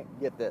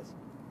 get this,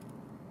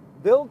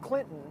 Bill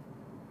Clinton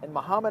and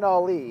Muhammad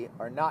Ali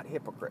are not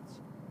hypocrites.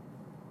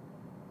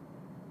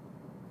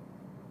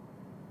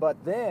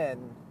 But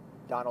then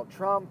Donald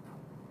Trump,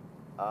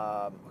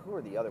 who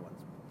are the other ones?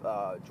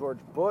 George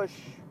Bush,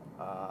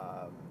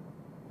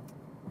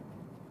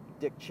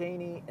 Dick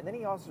Cheney, and then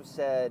he also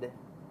said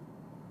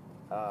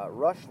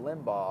Rush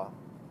Limbaugh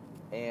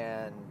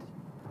and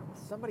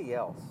somebody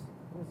else.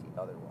 Who's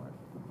the other one?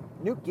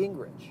 Newt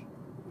Gingrich.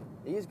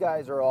 These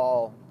guys are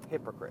all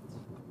hypocrites.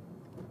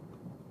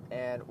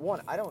 And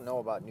one, I don't know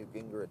about Newt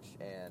Gingrich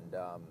and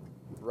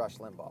Rush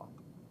Limbaugh.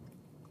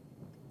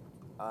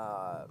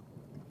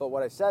 But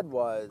what I said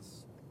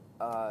was,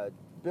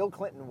 Bill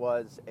Clinton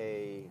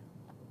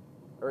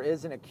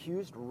is an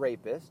accused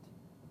rapist,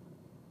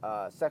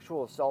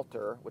 sexual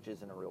assaulter, which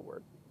isn't a real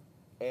word,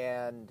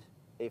 and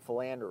a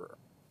philanderer.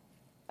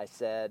 I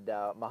said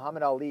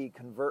Muhammad Ali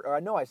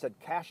I said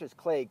Cassius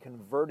Clay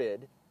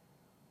converted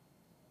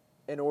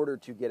in order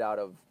to get out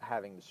of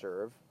having to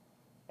serve.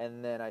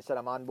 And then I said,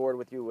 I'm on board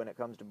with you when it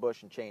comes to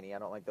Bush and Cheney. I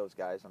don't like those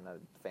guys. I'm not a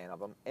fan of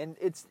them. And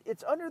it's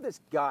under this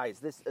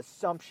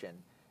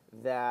assumption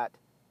that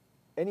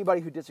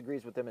anybody who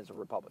disagrees with them is a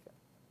Republican.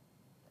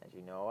 As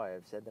you know, I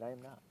have said that I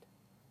am not.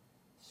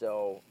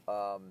 So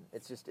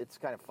it's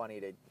kind of funny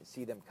to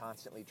see them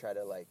constantly try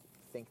to like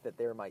think that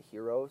they're my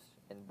heroes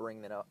and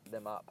bring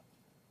them up.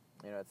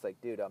 You know, it's like,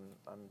 dude, I'm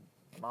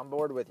on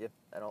board with you.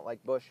 I don't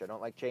like Bush. I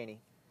don't like Cheney.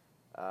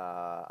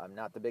 I'm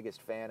not the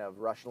biggest fan of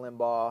Rush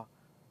Limbaugh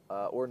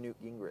or Newt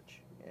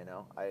Gingrich. You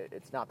know,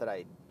 it's not that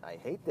I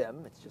hate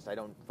them. It's just I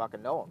don't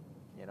fucking know them.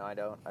 You know, I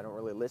don't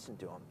really listen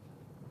to them.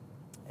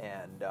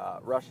 And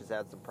Rush has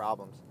had some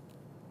problems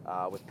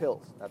with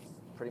pills. That's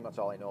pretty much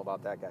all I know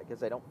about that guy,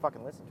 because I don't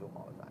fucking listen to him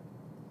all the time.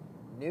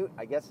 Newt,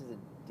 I guess, is a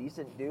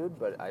decent dude,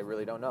 but I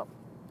really don't know.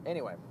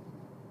 Anyway,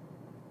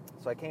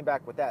 so I came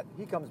back with that.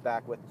 He comes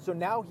back with, so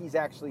now he's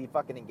actually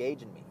fucking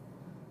engaging me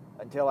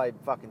until I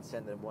fucking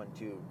send the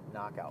 1-2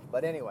 knockout.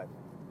 But anyway,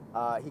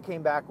 he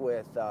came back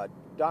with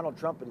Donald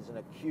Trump is an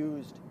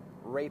accused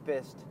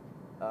rapist,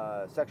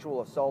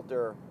 sexual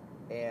assaulter,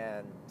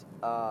 and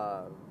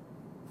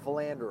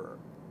philanderer.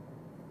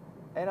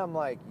 And I'm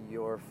like,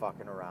 you're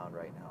fucking around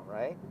right now,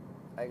 right?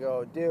 I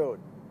go, dude,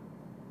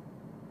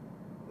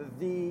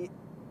 the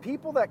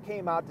people that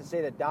came out to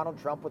say that Donald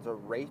Trump was a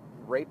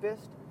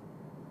rapist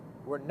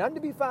were none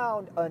to be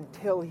found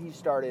until he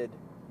started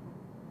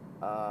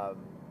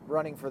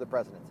running for the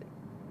presidency.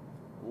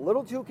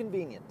 Little too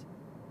convenient,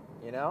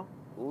 you know?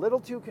 Little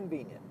too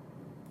convenient.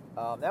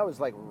 That was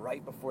like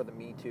right before the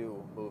Me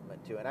Too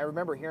movement too, and I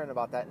remember hearing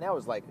about that, and that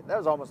was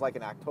almost like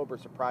an October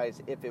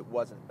surprise if it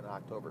wasn't an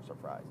October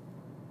surprise.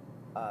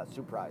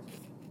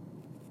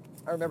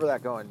 I remember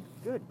that going,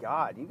 good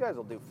God, you guys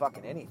will do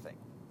fucking anything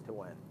to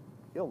win.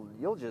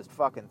 You'll just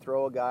fucking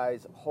throw a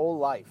guy's whole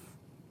life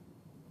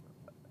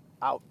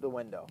out the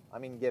window. I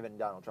mean, given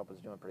Donald Trump was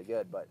doing pretty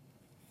good, but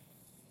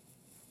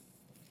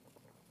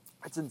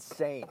that's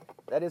insane.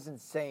 That is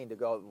insane to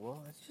go,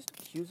 well, let's just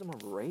accuse him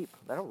of rape.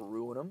 That'll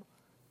ruin him,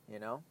 you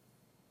know?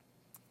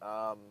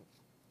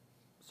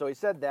 So he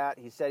said that.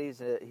 He said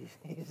he's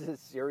a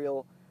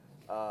serial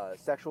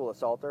sexual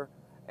assaulter.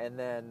 And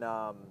then,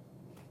 I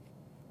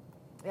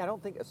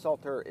don't think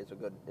assaulter is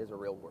a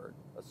real word.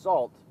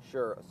 Assault,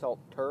 sure.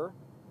 Assaulter,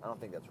 I don't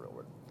think that's a real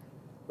word.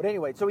 But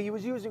anyway, so he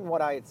was using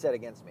what I had said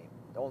against me,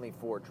 only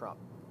for Trump.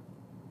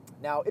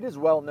 Now, it is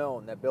well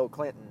known that Bill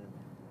Clinton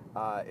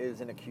is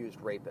an accused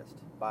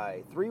rapist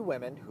by 3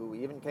 women who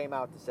even came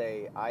out to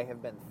say, I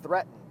have been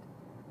threatened.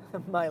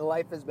 My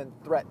life has been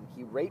threatened.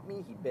 He raped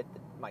me. He bit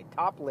my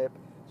top lip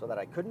so that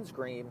I couldn't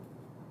scream.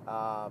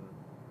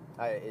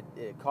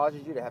 It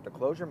causes you to have to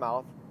close your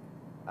mouth.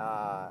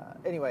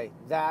 Anyway,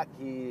 that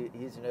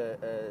he's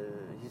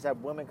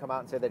had women come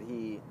out and say that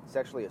he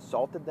sexually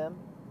assaulted them,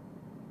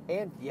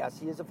 and yes,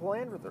 he is a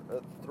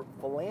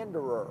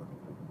philanderer.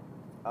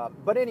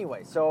 But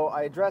anyway, so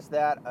I addressed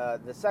that.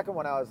 The second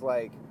one, I was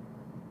like,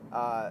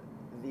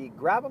 the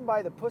grab him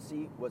by the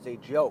pussy was a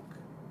joke,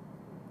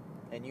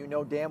 and you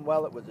know damn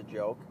well it was a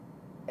joke.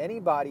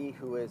 Anybody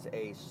who is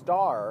a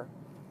star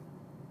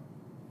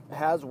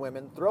has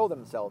women throw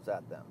themselves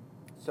at them.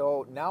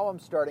 So now I'm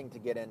starting to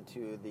get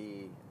into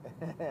the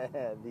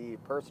the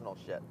personal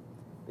shit,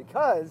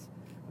 because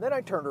then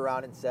I turned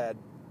around and said,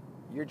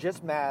 you're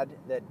just mad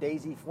that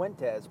Daisy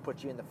Fuentes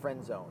put you in the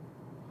friend zone.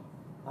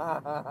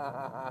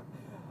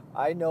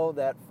 I know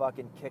that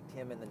fucking kicked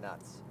him in the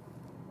nuts.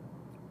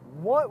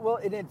 What? Well,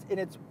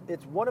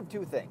 it's one of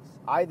two things.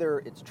 Either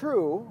it's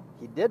true,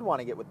 he did want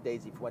to get with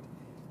Daisy Fuentes.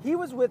 He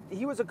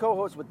was a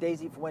co-host with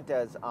Daisy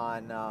Fuentes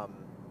on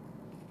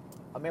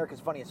America's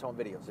Funniest Home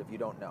Videos. If you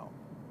don't know,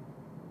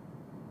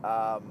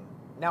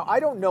 now I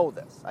don't know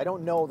this. I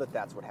don't know that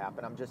that's what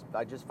happened.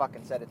 I just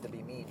fucking said it to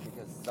be mean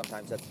because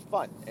sometimes that's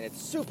fun and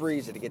it's super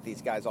easy to get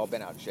these guys all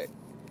bent out of shape.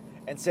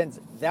 And since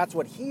that's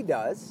what he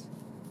does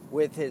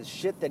with his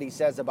shit that he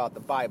says about the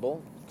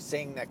Bible,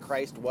 saying that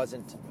Christ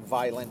wasn't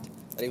violent,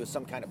 that he was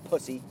some kind of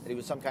pussy, that he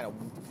was some kind of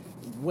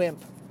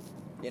wimp,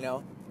 you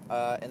know.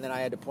 And then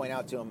I had to point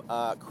out to him,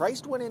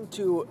 Christ went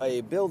into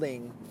a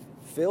building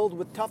filled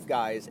with tough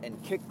guys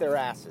and kicked their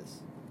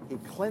asses. He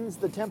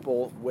cleansed the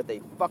temple with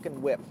a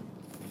fucking whip.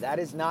 That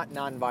is not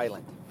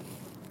nonviolent.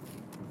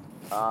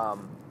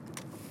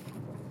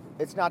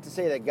 It's not to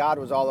say that God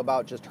was all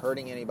about just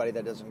hurting anybody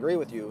that doesn't agree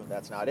with you.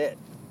 That's not it.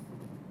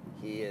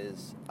 He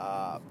is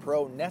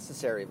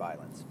pro-necessary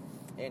violence.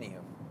 Anywho.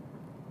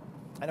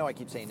 I know I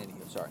keep saying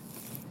anywho, sorry.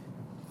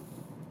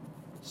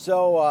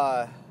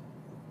 So,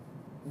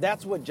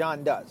 that's what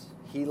John does.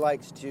 He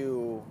likes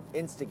to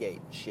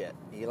instigate shit.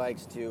 He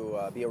likes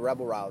to be a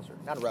rebel rouser.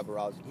 Not a rebel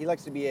rouser. He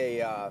likes to be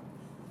a,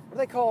 what do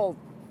they call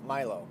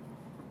Milo?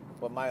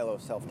 What Milo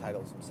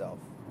self-titles himself.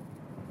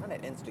 Not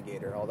an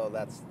instigator, although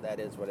that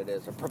is what it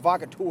is. A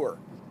provocateur.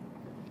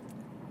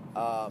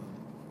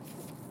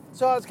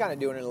 So I was kind of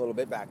doing it a little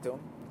bit back to him.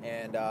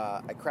 And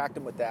I cracked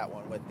him with that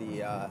one, with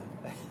the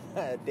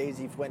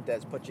Daisy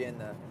Fuentes put you in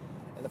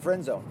the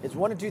friend zone. It's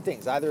one of two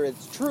things. Either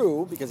it's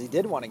true, because he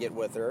did want to get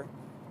with her,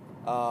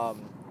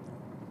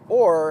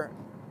 or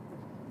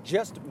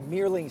just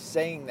merely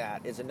saying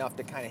that is enough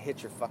to kind of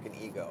hit your fucking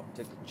ego.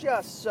 To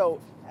just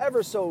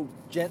ever so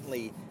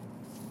gently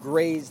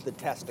graze the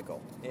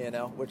testicle, you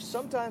know, which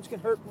sometimes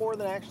can hurt more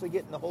than actually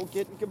getting the whole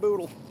kit and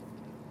caboodle.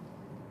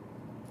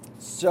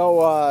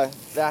 So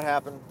that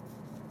happened.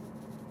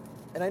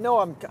 And I know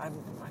I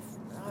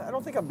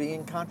don't think I'm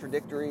being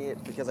contradictory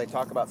because I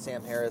talk about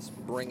Sam Harris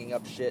bringing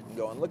up shit and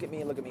going, look at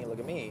me, look at me, look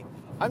at me.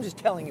 I'm just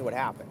telling you what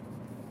happened.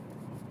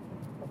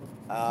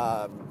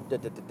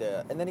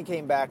 And then he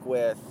came back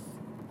with,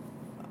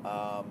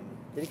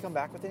 did he come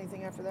back with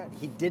anything after that?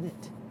 He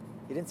didn't.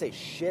 He didn't say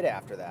shit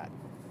after that.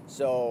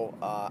 So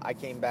I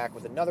came back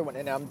with another one,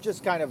 and I'm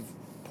just kind of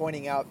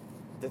pointing out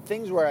the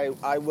things where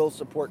I will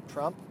support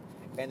Trump,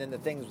 and then the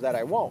things that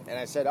I won't. And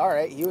I said, all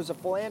right, he was a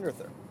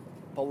philanderer.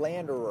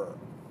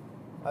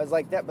 I was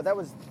like that, but that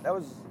was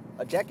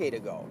a decade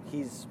ago.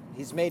 He's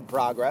made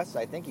progress.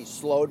 I think he's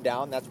slowed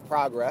down. That's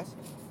progress.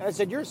 And I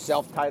said, you're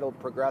self-titled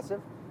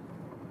progressive.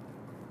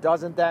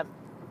 Doesn't that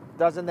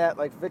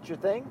like fit your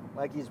thing?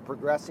 Like he's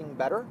progressing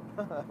better?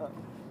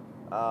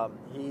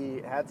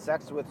 He had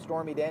sex with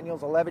Stormy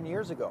Daniels 11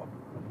 years ago.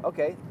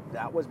 Okay,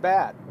 that was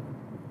bad.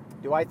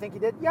 Do I think he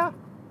did? Yeah,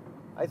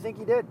 I think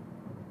he did.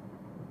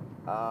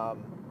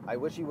 I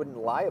wish he wouldn't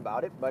lie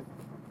about it, but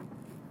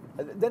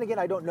then again,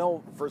 I don't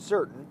know for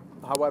certain.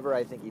 However,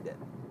 I think he did.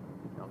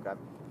 Okay.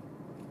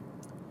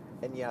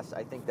 And yes,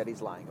 I think that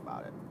he's lying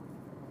about it.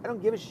 I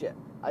don't give a shit.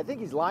 I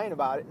think he's lying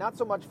about it, not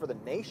so much for the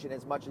nation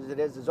as much as it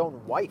is his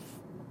own wife,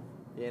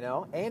 you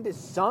know, and his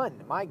son.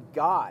 My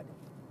God.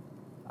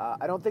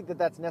 I don't think that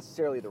that's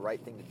necessarily the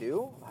right thing to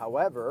do.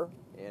 However,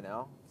 you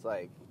know, it's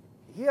like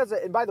he has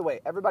and by the way,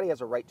 everybody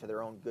has a right to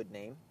their own good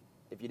name.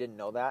 If you didn't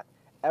know that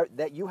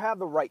you have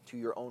the right to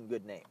your own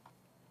good name.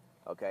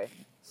 Okay?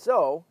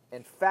 So,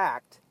 in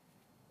fact,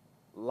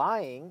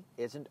 lying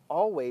isn't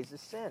always a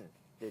sin.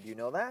 Did you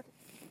know that?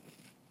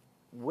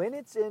 When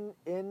it's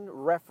in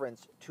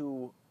reference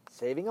to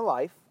saving a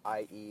life,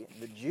 i.e.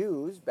 the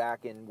Jews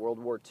back in World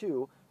War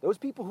II, those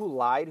people who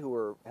lied, who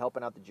were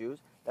helping out the Jews,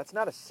 that's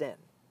not a sin.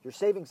 You're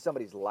saving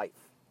somebody's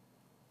life.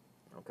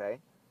 Okay?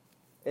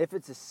 If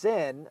it's a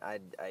sin,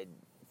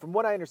 from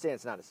what I understand,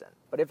 it's not a sin.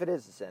 But if it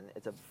is a sin,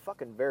 it's a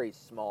fucking very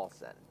small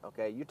sin.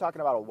 Okay? You're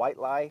talking about a white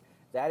lie,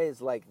 that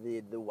is like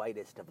the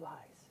whitest of lies.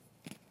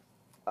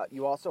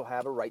 You also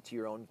have a right to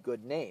your own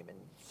good name, and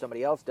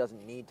somebody else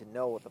doesn't need to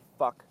know what the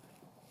fuck.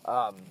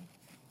 I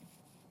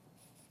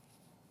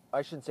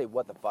shouldn't say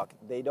what the fuck.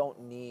 They don't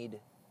need.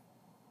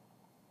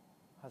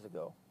 How's it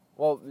go?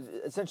 Well,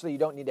 essentially, you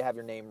don't need to have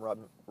your name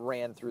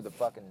ran through the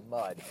fucking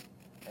mud.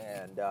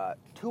 And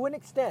to an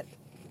extent,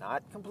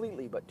 not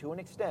completely, but to an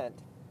extent,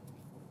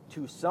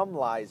 to some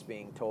lies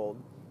being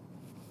told,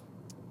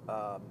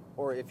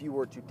 or if you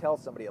were to tell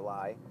somebody a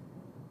lie,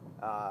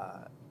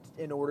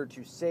 in order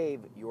to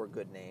save your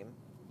good name,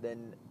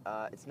 then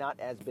it's not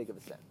as big of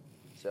a sin.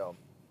 So,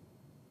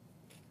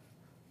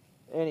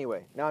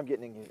 anyway, now I'm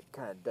getting into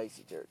kind of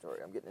dicey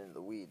territory. I'm getting into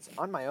the weeds.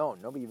 On my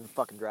own. Nobody even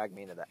fucking dragged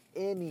me into that.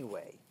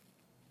 Anyway,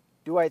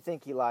 do I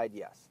think he lied?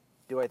 Yes.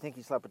 Do I think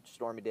he slept with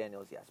Stormy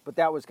Daniels? Yes. But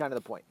that was kind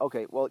of the point.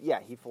 Okay, well, yeah,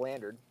 he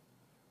philandered.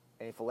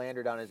 And he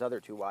philandered on his other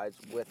two wives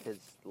with his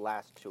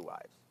last two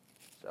wives.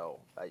 So,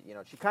 you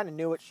know, she kind of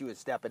knew what she was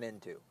stepping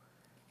into.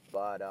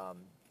 But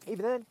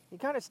even then, he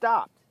kind of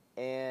stopped.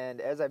 And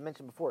as I've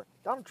mentioned before,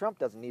 Donald Trump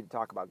doesn't need to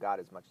talk about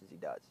God as much as he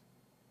does.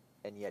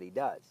 and yet he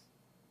does.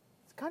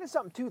 It's kind of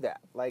something to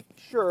that. Like,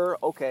 sure,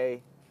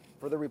 okay,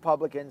 for the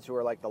Republicans who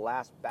are like the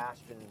last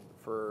bastion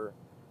for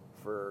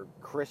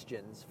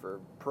Christians, for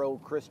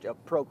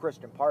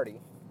pro-Christian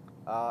party,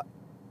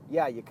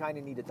 yeah, you kind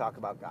of need to talk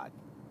about God,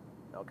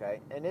 okay?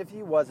 And if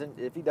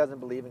he doesn't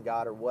believe in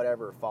God or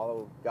whatever,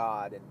 follow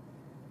God, and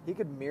he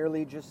could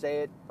merely just say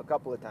it a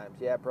couple of times.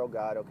 Yeah,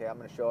 pro-God, okay, I'm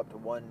going to show up to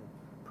one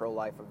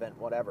pro-life event,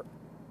 whatever.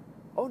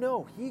 Oh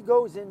no, he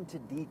goes into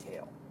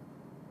detail.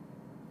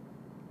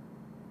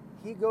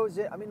 He goes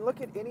in, I mean, look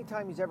at any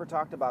time he's ever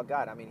talked about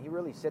God. I mean, he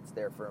really sits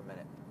there for a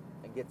minute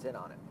and gets in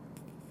on it.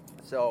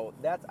 So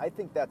I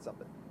think that's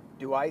something.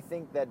 Do I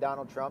think that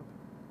Donald Trump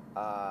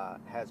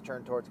has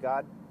turned towards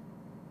God?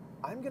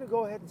 I'm going to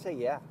go ahead and say,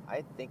 yeah,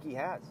 I think he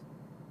has.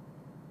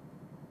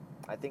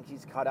 I think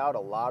he's cut out a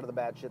lot of the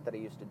bad shit that he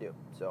used to do.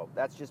 So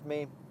that's just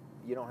me.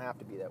 You don't have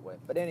to be that way.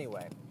 But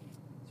anyway,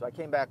 so I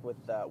came back with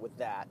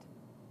that.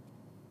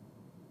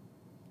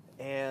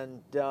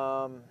 And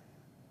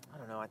I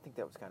don't know, I think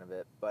that was kind of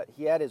it. But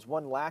he had his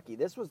one lackey.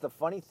 This was the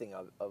funny thing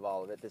of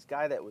all of it. This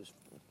guy that was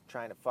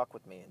trying to fuck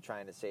with me and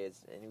trying to say,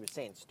 and he was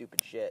saying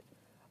stupid shit.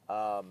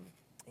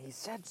 He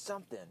said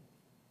something.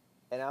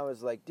 And I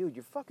was like, dude,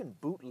 you're fucking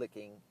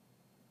bootlicking.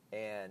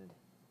 And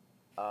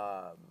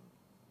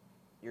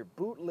you're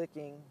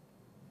bootlicking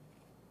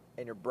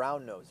and you're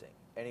brown nosing.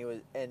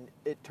 And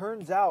it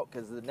turns out,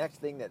 because the next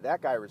thing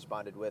that guy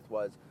responded with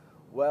was,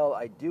 well,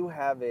 I do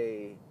have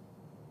a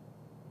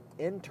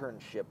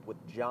internship with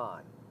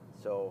John,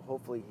 so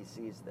hopefully he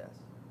sees this.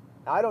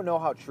 Now, I don't know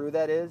how true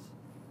that is,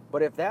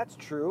 but if that's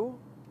true,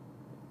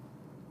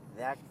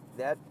 that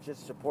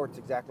just supports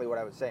exactly what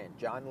I was saying.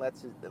 John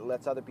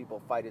lets other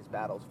people fight his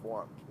battles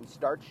for him. He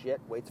starts shit,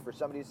 waits for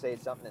somebody to say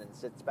something, and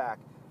sits back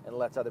and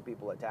lets other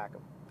people attack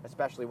him,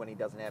 especially when he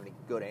doesn't have any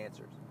good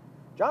answers.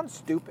 John's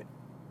stupid,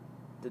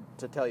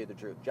 to tell you the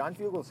truth. John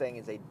Fugelsang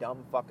is a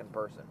dumb fucking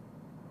person.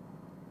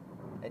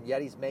 And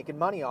yet he's making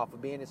money off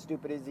of being as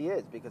stupid as he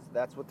is, because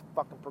that's what the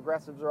fucking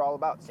progressives are all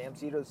about. Sam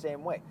Seder the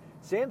same way.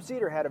 Sam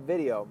Seder had a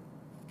video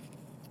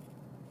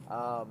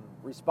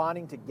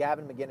responding to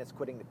Gavin McInnes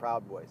quitting the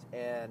Proud Boys.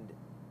 And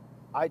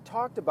I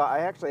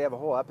actually have a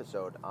whole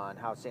episode on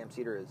how Sam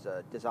Seder is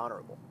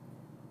dishonorable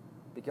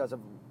because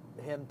of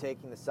him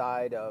taking the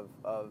side of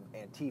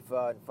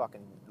Antifa and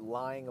fucking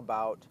lying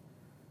about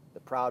the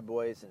Proud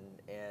Boys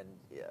and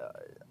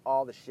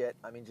all the shit.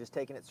 I mean, just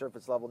taking it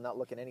surface level, not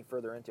looking any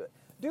further into it.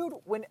 Dude,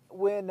 when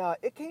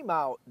it came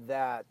out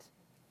that,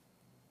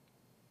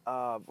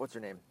 what's her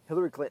name?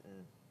 Hillary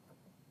Clinton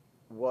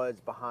was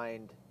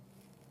behind,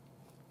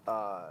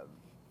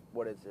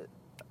 what is it?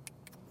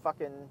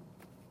 Fucking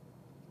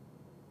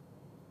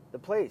the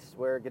place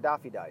where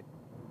Gaddafi died.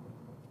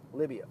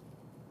 Libya.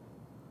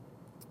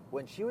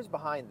 When she was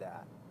behind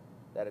that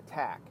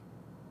attack,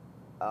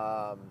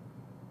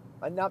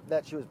 not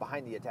that she was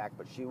behind the attack,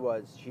 but she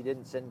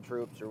didn't send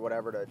troops or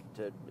whatever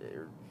to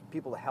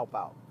people to help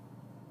out.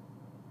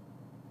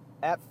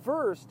 At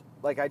first,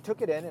 like, I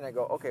took it in and I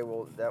go, okay,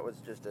 well, that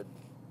was just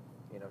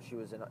she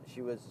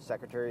was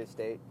Secretary of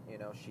State,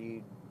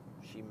 she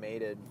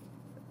made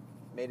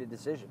a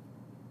decision.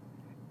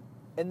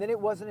 And then it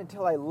wasn't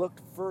until I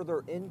looked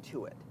further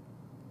into it.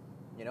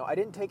 I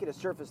didn't take it at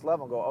surface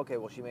level and go, okay,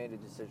 well, she made a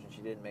decision,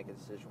 she didn't make a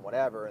decision,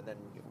 whatever, and then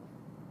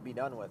be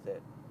done with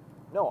it.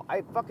 No,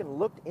 I fucking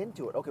looked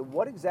into it. Okay,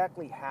 what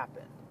exactly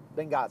happened?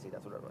 Benghazi,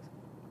 that's what it was.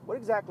 What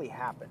exactly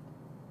happened?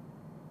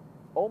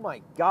 Oh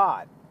my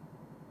God.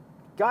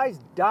 Guys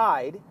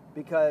died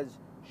because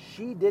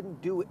she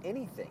didn't do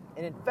anything.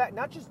 And in fact,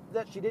 not just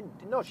that she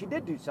didn't, no, she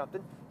did do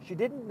something. She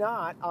did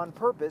not, on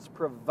purpose,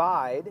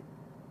 provide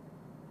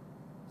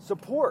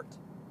support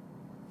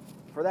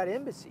for that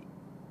embassy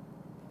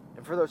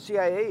and for those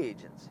CIA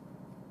agents.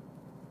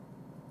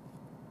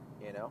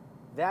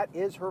 That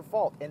is her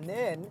fault. And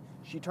then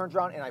she turns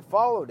around, and I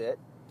followed it,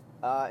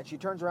 and she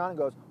turns around and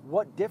goes,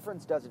 what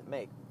difference does it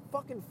make?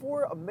 Fucking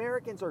 4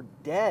 Americans are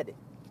dead.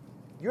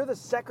 You're the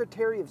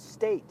Secretary of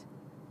State.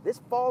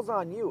 This falls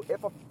on you.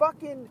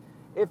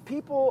 If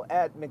people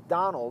at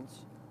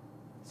McDonald's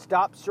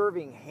stop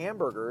serving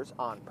hamburgers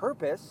on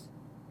purpose,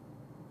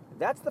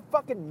 that's the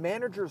fucking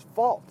manager's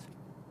fault.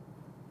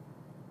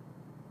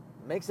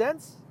 Make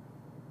sense?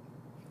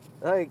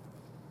 Like,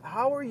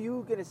 how are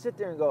you going to sit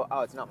there and go,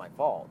 oh, it's not my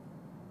fault?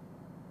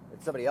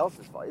 It's somebody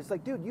else's fault. It's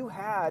like, dude, you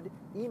had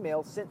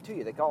emails sent to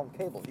you. They call them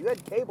cables. You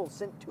had cables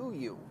sent to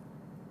you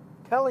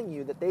telling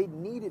you that they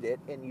needed it,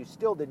 and you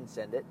still didn't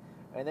send it,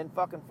 and then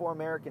fucking 4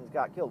 Americans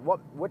got killed.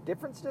 What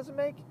difference does it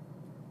make?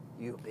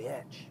 You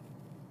bitch.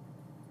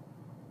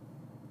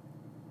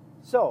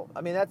 So,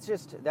 I mean,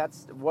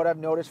 that's what I've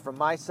noticed from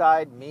my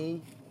side,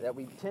 that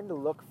we tend to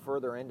look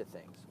further into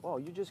things. Well,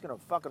 you're just going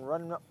to fucking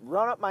run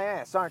up my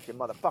ass, aren't you,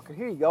 motherfucker?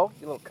 Here you go,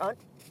 you little cunt.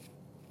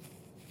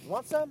 You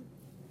want some?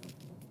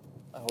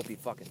 I hope he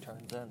fucking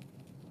turns in.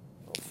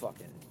 Little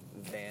fucking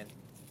van.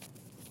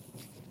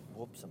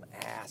 Whoop some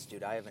ass,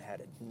 dude. I haven't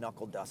had a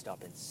knuckle dust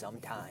up in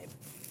some time.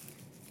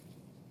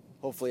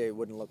 Hopefully it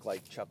wouldn't look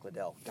like Chuck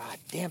Liddell. God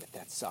damn it,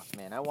 that sucked,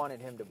 man. I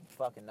wanted him to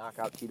fucking knock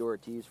out Tito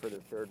Ortiz for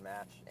their third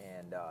match,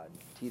 and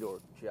Tito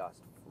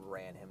just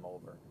ran him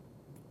over.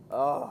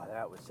 Oh,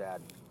 that was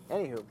sad.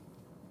 Anywho,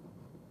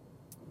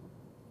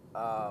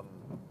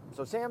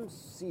 so Sam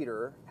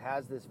Cedar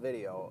has this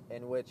video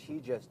in which he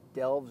just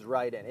delves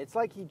right in. It's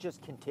like he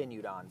just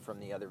continued on from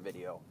the other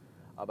video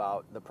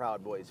about the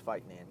Proud Boys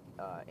fighting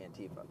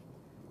Antifa.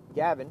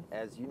 Gavin,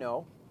 as you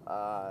know,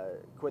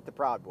 quit the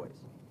Proud Boys.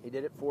 He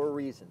did it for a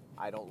reason.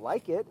 I don't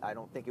like it. I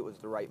don't think it was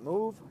the right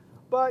move,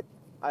 but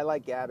I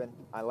like Gavin.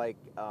 I like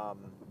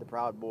the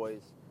Proud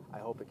Boys. I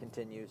hope it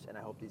continues, and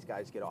I hope these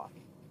guys get off.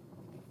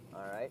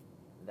 All right?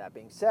 That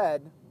being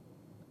said,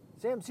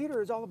 Sam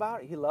Cedar is all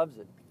about it. He loves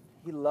it.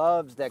 He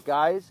loves that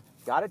guys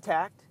got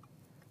attacked,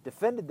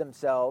 defended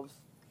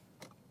themselves,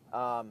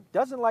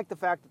 doesn't like the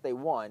fact that they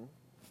won,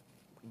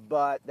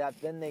 but that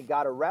then they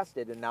got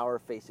arrested and now are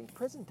facing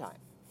prison time.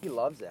 He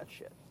loves that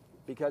shit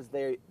because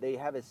they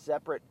have a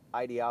separate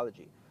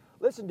ideology.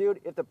 Listen,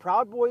 dude, if the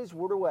Proud Boys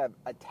were to have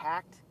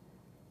attacked,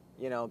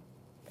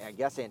 I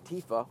guess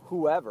Antifa,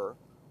 whoever,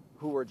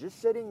 who were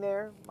just sitting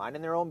there,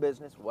 minding their own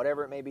business,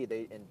 whatever it may be,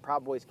 and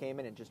Proud Boys came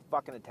in and just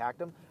fucking attacked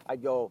them,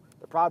 I'd go,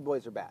 the Proud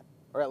Boys are bad.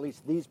 Or at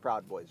least these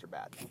Proud Boys are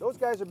bad. Those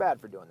guys are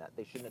bad for doing that.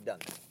 They shouldn't have done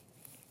that.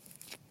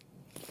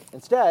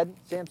 Instead,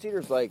 Sam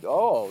Cedar's like,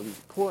 oh, these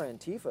poor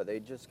Antifa, they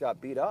just got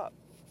beat up.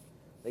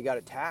 They got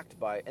attacked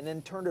by, and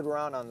then turned it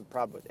around on the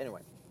Proud Boys.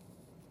 Anyway,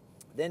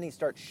 then he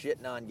starts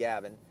shitting on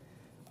Gavin.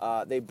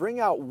 They bring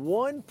out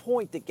one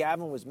point that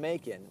Gavin was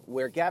making,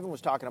 where Gavin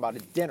was talking about a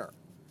dinner.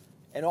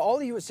 And all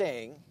he was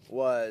saying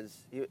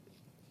was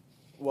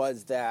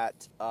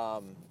that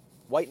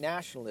white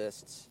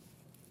nationalists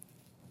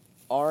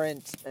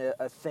aren't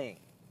a thing.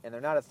 And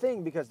they're not a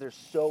thing because there's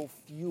so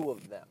few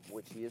of them,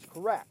 which he is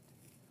correct.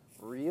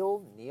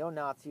 Real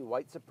neo-Nazi,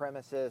 white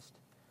supremacist,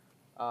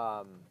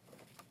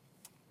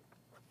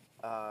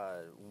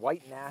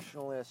 white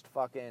nationalist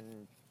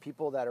fucking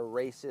people that are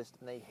racist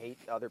and they hate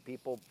other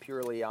people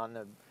purely on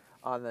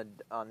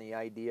the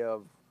idea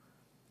of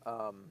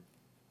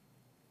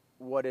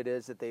what it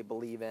is that they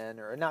believe in,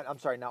 or not. I'm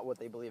sorry, not what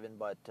they believe in,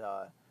 but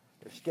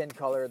their skin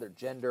color, their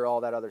gender,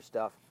 all that other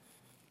stuff.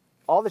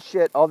 All the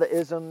shit, all the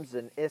isms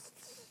and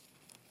ists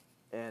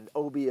and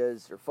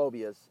obias or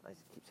phobias. I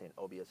keep saying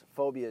obias,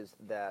 phobias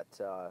that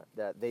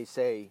they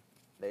say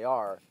they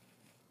are.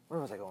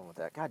 Where was I going with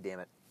that? God damn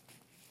it.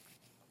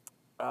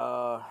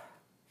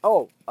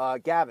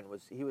 Gavin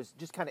was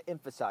just kind of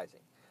emphasizing.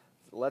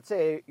 Let's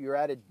say you're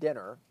at a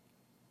dinner.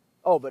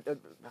 Oh, but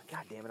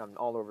God damn it, I'm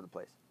all over the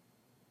place.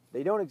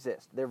 They don't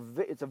exist.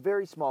 It's a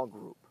very small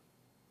group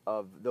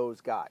of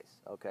those guys,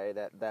 okay,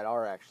 that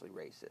are actually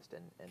racist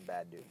and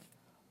bad dudes.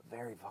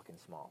 Very fucking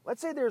small.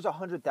 Let's say there's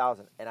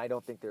 100,000, and I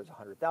don't think there's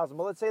 100,000,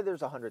 but let's say there's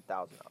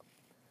 100,000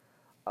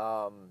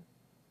 of them.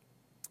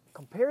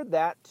 Compare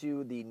that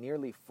to the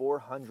nearly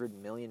 400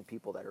 million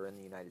people that are in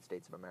the United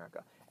States of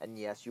America. And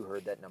yes, you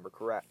heard that number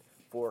correct.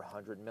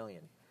 400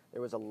 million.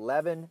 There was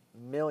 11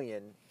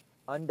 million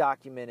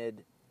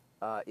undocumented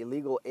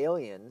illegal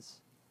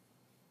aliens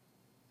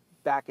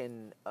back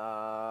in,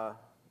 was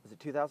it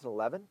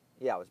 2011?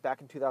 Yeah, it was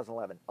back in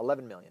 2011.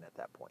 11 million at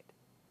that point.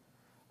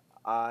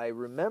 I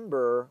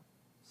remember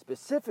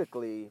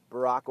specifically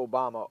Barack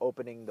Obama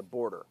opening the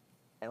border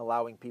and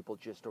allowing people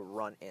just to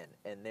run in.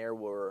 And there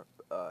were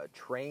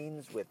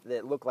trains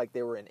that looked like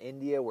they were in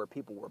India where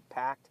people were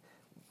packed,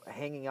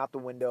 hanging out the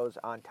windows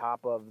on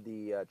top of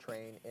the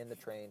train, in the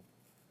train.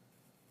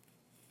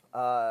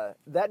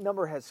 That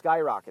number has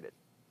skyrocketed.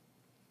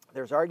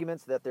 There's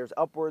arguments that there's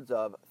upwards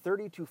of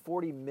 30 to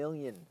 40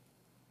 million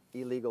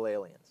illegal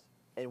aliens.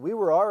 And we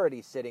were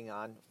already sitting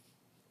on,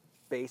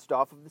 based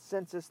off of the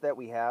census that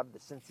we have, the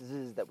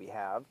censuses that we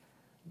have,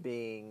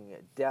 being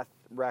death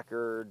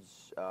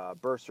records,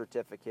 birth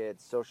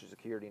certificates, social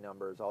security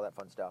numbers, all that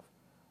fun stuff,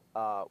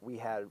 we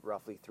had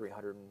roughly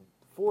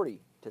 340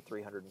 to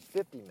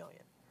 350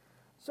 million.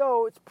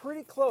 So it's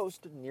pretty close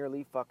to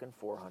nearly fucking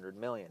 400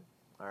 million.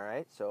 All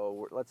right,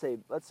 so let's say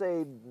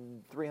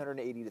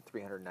 380 to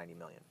 390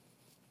 million.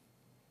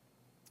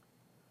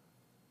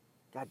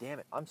 God damn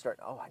it, I'm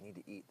starting. Oh, I need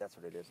to eat. That's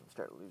what it is. I'm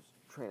starting to lose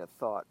train of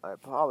thought. I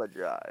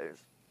apologize.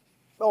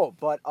 Oh,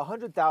 but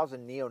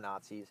 100,000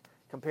 neo-Nazis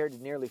compared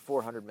to nearly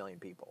 400 million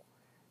people.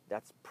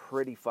 That's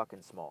pretty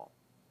fucking small.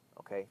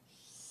 Okay,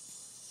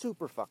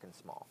 super fucking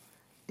small.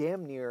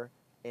 Damn near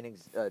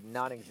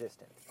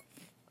non-existent.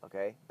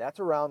 Okay, that's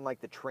around like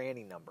the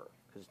tranny number,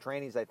 because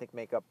trannies I think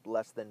make up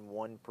less than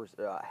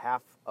 1%,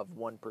 half of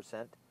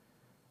 1%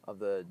 of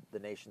the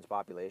nation's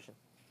population.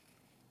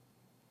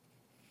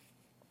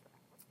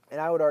 And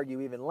I would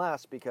argue even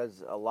less,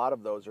 because a lot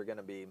of those are going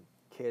to be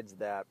kids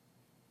that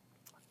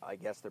I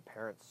guess their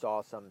parents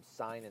saw some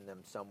sign in them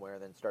somewhere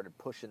and then started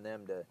pushing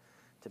them to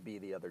be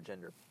the other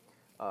gender,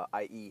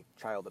 i.e.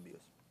 child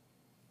abuse.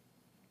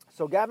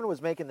 So Gavin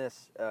was making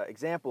this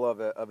example of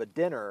a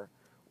dinner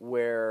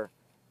where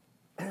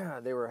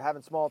they were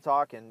having small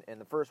talk, and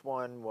the first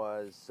one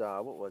was,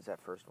 what was that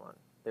first one?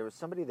 There was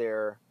somebody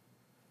there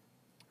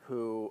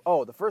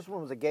the first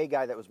one was a gay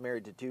guy that was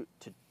married to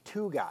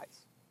two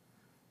guys.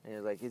 And he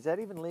was like, is that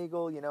even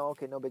legal?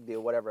 Okay, no big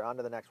deal, whatever. On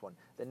to the next one.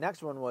 The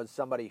next one was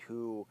somebody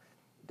who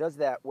does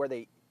that where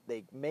they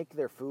make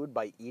their food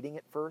by eating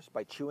it first,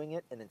 by chewing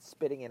it, and then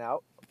spitting it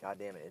out. God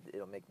damn it,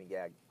 it'll make me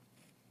gag.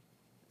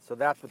 So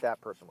that's what that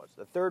person was.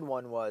 The third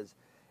one was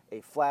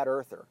a flat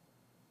earther.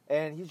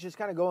 And he's just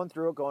kind of going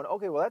through it, going,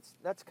 okay, well,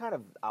 that's kind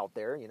of out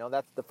there.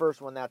 That's the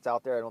first one that's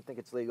out there. I don't think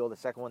it's legal. The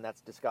second one,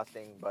 that's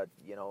disgusting, but,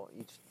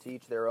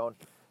 each their own.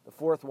 The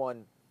fourth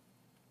one,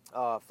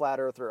 flat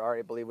earther, all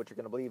right, believe what you're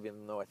going to believe,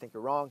 even though I think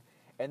you're wrong.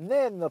 And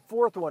then the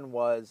fourth one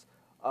was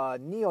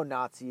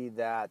neo-Nazi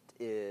that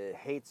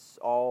hates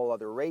all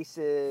other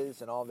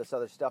races and all this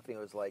other stuff. And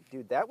it was like,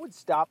 dude, that would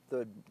stop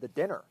the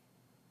dinner.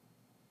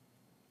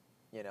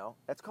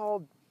 That's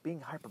called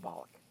being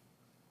hyperbolic.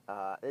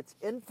 It's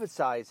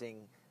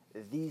emphasizing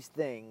these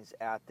things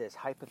at this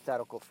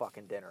hypothetical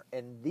fucking dinner.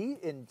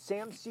 And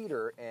Sam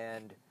Seder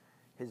and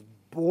his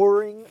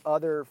boring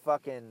other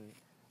fucking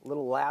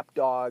little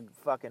lapdog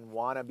fucking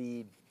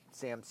wannabe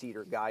Sam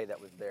Seder guy that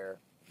was there,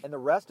 and the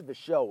rest of the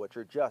show, which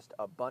are just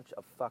a bunch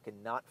of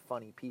fucking not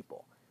funny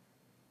people,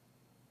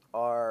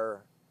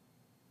 are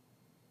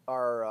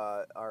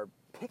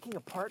picking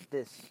apart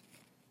this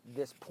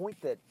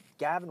point that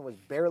Gavin was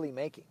barely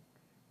making.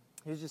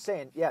 He was just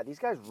saying, yeah, these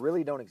guys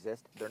really don't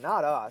exist. They're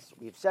not us.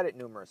 We've said it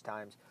numerous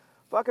times.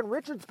 Fucking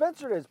Richard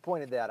Spencer has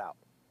pointed that out.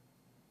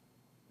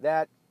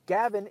 That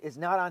Gavin is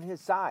not on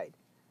his side.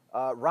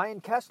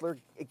 Ryan Kessler,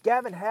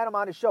 Gavin had him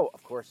on his show.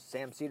 Of course,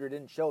 Sam Seder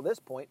didn't show this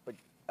point, but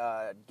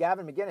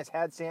Gavin McInnes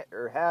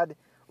had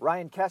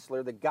Ryan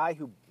Kessler, the guy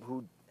who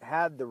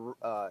had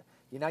the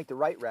Unite the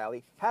Right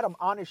rally, had him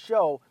on his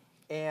show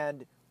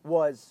and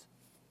was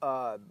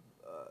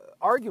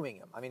arguing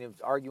him. I mean, it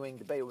was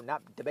arguing,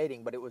 not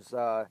debating, but it was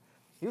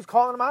he was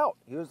calling him out.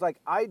 He was like,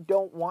 I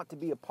don't want to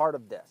be a part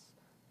of this.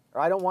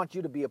 Or I don't want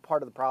you to be a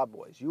part of the Proud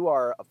Boys. You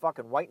are a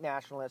fucking white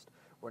nationalist.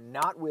 We're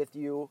not with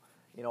you.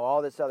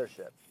 All this other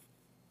shit.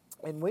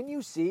 And when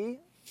you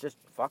see, just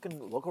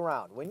fucking look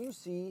around. When you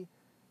see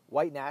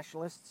white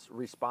nationalists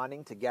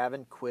responding to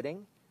Gavin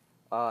quitting,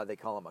 they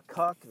call him a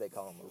cuck, they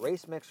call him a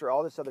race mixer,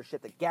 all this other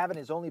shit that Gavin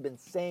has only been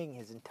saying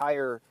his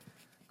entire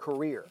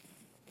career.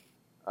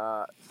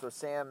 So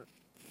Sam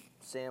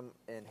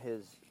and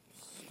his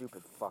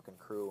stupid fucking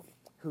crew,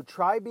 who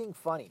try being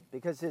funny,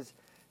 because his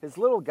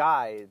little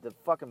guy, the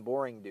fucking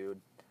boring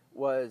dude,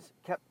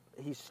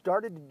 he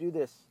started to do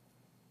this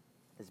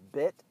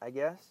bit, I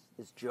guess,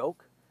 this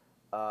joke,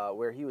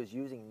 where he was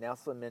using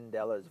Nelson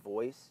Mandela's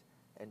voice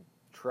and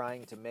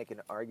trying to make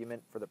an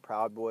argument for the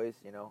Proud Boys,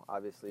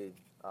 obviously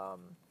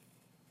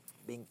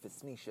being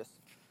facetious.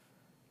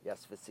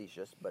 Yes,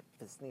 facetious, but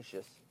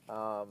facetious.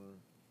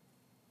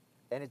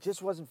 And it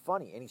just wasn't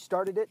funny. And he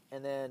started it,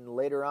 and then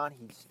later on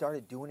he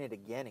started doing it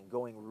again and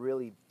going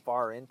really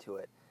far into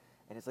it.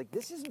 And it's like,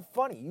 this isn't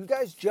funny. You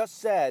guys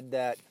just said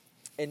that,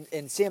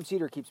 and Sam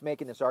Seder keeps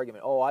making this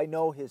argument, oh, I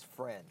know his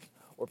friends,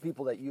 or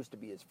people that used to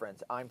be his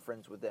friends. I'm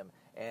friends with them.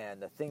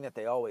 And the thing that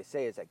they always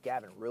say is that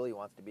Gavin really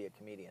wants to be a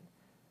comedian.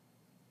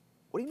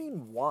 What do you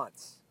mean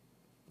wants?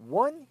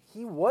 One,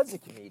 he was a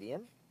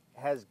comedian,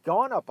 has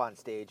gone up on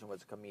stage and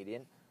was a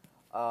comedian.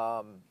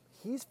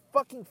 He's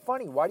fucking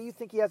funny. Why do you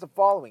think he has a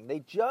following?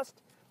 And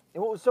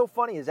what was so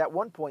funny is at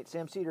one point,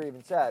 Sam Seder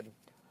even said,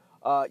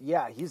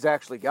 yeah, he's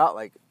actually got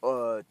like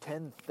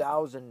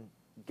 10,000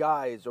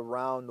 guys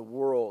around the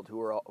world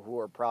who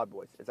are Proud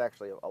Boys. It's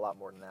actually a lot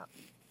more than that.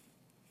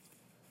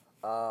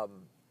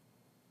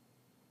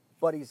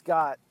 But he's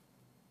got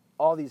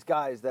all these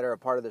guys that are a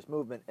part of this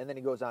movement, and then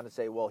he goes on to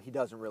say, well, he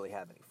doesn't really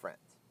have any friends.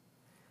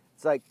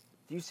 It's like,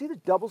 do you see the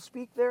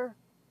doublespeak there?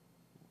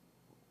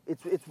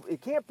 It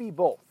can't be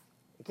both.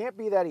 It can't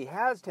be that he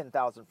has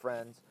 10,000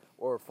 friends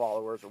or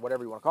followers or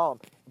whatever you want to call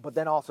them, but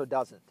then also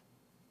doesn't.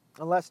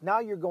 Unless now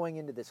you're going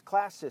into this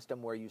class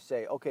system where you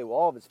say, okay, well,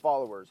 all of his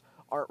followers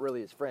aren't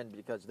really his friend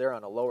because they're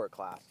on a lower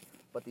class.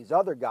 But these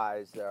other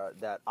guys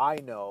that I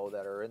know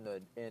that are in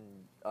the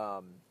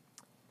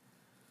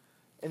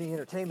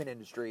entertainment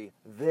industry,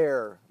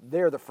 they're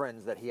the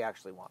friends that he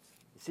actually wants.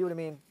 You see what I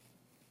mean?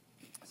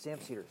 Sam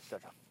Seder is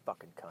such a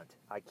fucking cunt.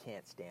 I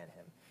can't stand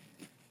him.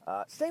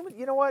 Same with,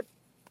 you know what?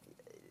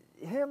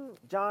 Him,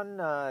 John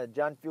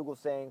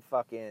Fugelsang,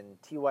 fucking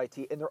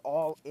TYT, and they're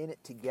all in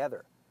it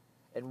together.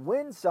 And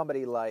when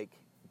somebody like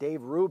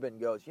Dave Rubin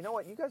goes, you know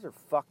what, you guys are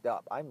fucked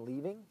up, I'm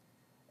leaving,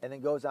 and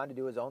then goes on to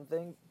do his own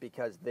thing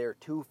because they're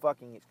too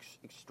fucking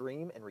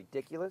extreme and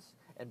ridiculous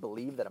and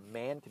believe that a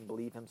man can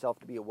believe himself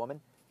to be a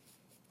woman,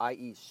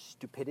 i.e.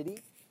 stupidity,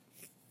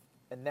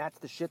 and that's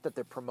the shit that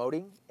they're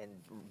promoting, and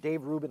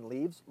Dave Rubin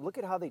leaves, look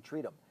at how they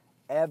treat him.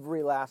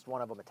 Every last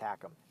one of them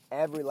attack him.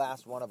 Every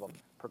last one of them.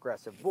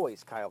 Progressive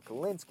Voice, Kyle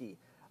Kalinske,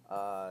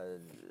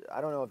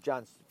 I don't know if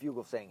John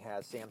Fugelsang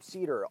has, Sam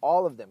Seder,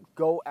 all of them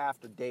go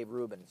after Dave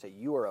Rubin and say,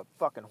 you are a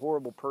fucking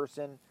horrible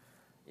person,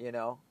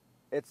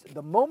 It's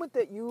the moment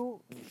that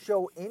you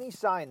show any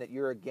sign that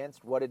you're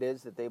against what it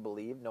is that they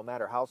believe, no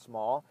matter how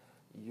small,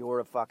 you're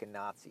a fucking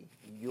Nazi,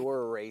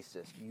 you're a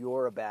racist,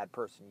 you're a bad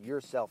person,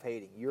 you're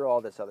self-hating, you're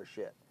all this other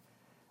shit.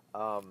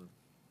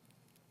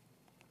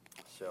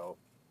 So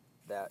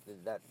that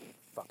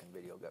fucking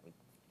video got me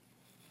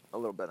a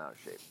little bit out of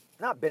shape.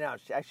 Not been out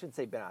of shape. I shouldn't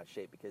say been out of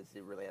shape because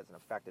it really hasn't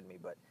affected me,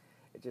 but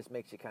it just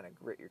makes you kind of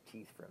grit your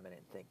teeth for a minute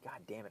and think, God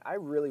damn it, I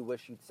really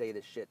wish you'd say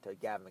this shit to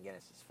Gavin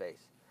McInnes'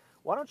 face.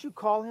 Why don't you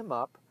call him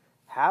up,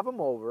 have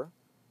him over,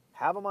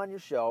 have him on your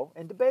show,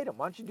 and debate him?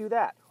 Why don't you do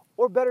that?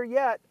 Or better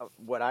yet,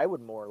 what I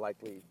would more like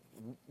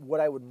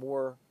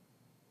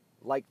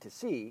to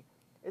see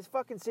is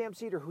fucking Sam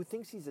Seder, who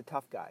thinks he's a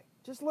tough guy.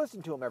 Just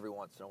listen to him every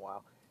once in a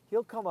while.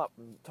 He'll come up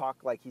and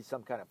talk like he's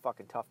some kind of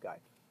fucking tough guy.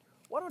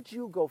 Why don't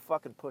you go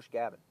fucking push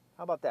Gavin?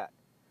 How about that?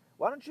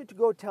 Why don't you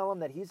go tell him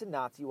that he's a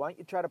Nazi? Why don't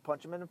you try to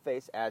punch him in the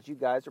face, as you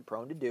guys are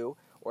prone to do,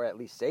 or at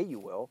least say you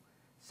will.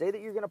 Say that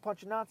you're going to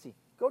punch a Nazi.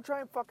 Go try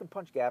and fucking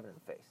punch Gavin in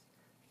the face.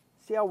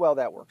 See how well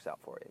that works out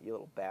for you, you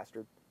little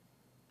bastard.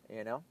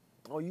 You know?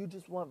 Oh, you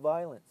just want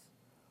violence.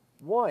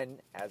 One,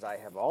 as I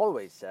have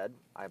always said,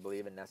 I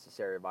believe in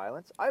necessary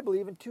violence. I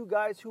believe in two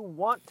guys who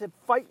want to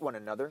fight one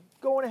another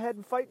going ahead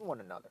and fighting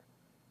one another.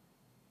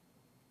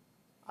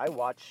 I've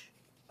watched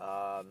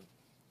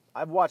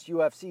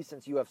UFC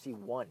since UFC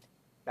 1,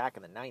 back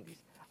in the 90s.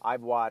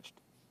 I've watched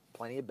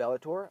plenty of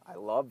Bellator. I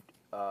loved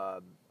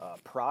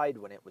Pride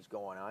when it was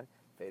going on.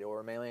 Fedor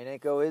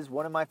Emelianenko is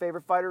one of my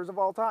favorite fighters of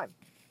all time,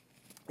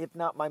 if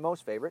not my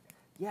most favorite.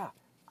 Yeah,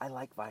 I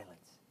like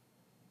violence.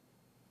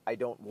 I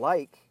don't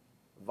like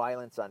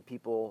violence on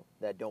people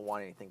that don't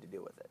want anything to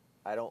do with it.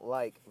 I don't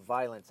like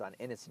violence on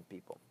innocent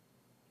people.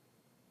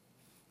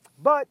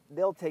 But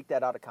they'll take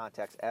that out of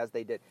context, as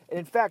they did. And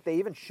in fact, they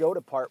even showed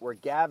a part where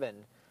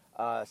Gavin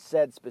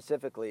said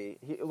specifically,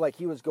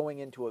 he was going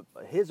into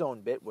his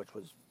own bit, which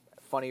was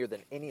funnier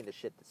than any of the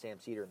shit that Sam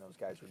Seder and those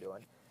guys were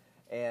doing.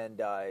 And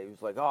he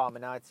was like, oh, I'm a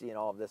Nazi and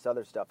all of this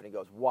other stuff. And he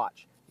goes,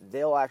 watch,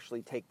 they'll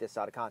actually take this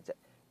out of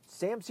context.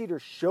 Sam Seder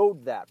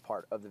showed that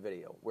part of the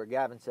video where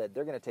Gavin said,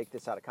 they're going to take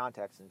this out of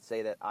context and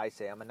say that I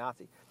say I'm a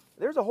Nazi.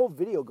 There's a whole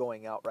video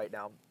going out right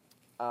now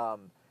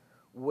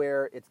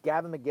where it's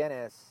Gavin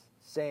McInnes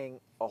saying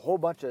a whole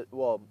bunch of,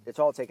 well, it's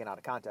all taken out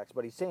of context,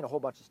 but he's saying a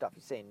whole bunch of stuff.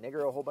 He's saying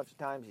nigger a whole bunch of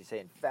times. He's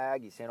saying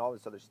fag. He's saying all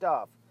this other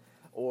stuff.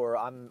 Or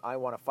I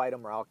want to fight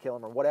him, or I'll kill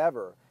him, or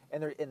whatever.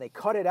 And they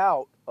cut it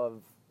out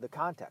of the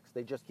context.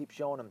 They just keep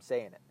showing him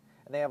saying it.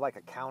 And they have like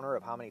a counter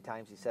of how many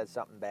times he says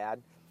something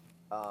bad.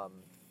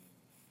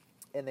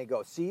 And they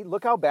go, see,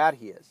 look how bad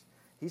he is.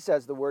 He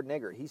says the word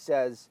nigger. He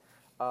says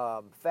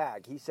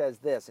fag. He says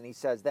this, and he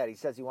says that. He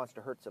says he wants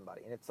to hurt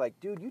somebody. And it's like,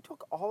 dude, you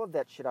took all of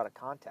that shit out of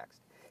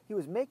context. He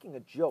was making a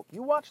joke.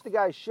 You watch the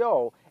guy's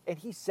show, and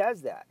he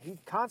says that. He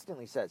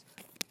constantly says,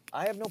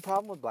 I have no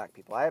problem with black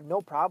people. I have no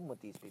problem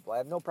with these people. I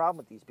have no problem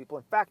with these people.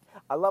 In fact,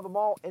 I love them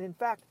all, and in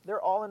fact,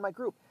 they're all in my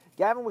group.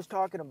 Gavin was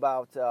talking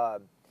about,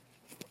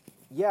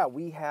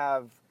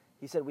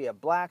 he said we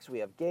have blacks, we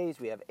have gays,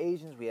 we have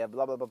Asians, we have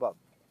blah, blah, blah, blah.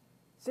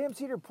 Sam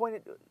Seder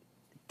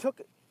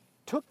took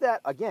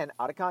that, again,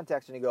 out of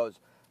context, and he goes,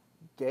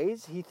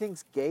 gays? He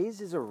thinks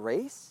gays is a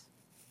race?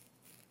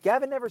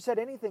 Gavin never said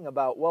anything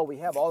about, well, we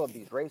have all of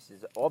these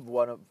races, of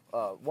one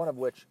of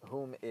which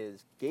whom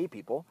is gay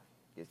people.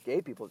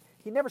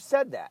 He never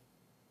said that.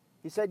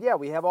 He said, yeah,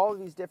 we have all of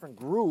these different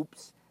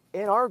groups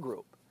in our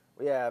group.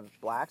 We have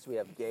blacks, we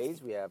have gays,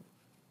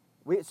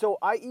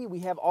 i.e., we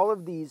have all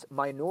of these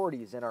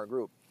minorities in our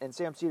group. And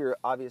Sam Seder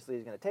obviously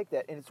is going to take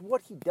that, and it's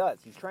what he does.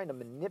 He's trying to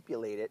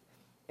manipulate it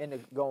into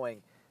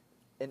going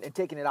and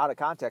taking it out of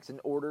context in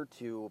order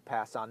to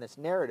pass on this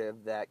narrative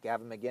that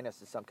Gavin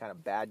McInnes is some kind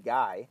of bad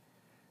guy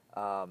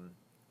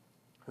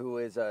who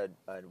is a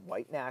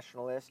white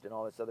nationalist and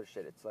all this other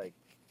shit. It's like,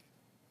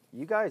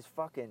 you guys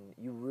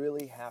you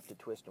really have to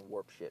twist and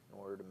warp shit in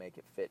order to make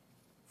it fit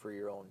for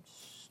your own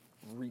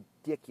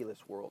ridiculous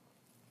world.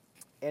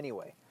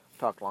 Anyway,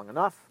 talked long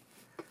enough.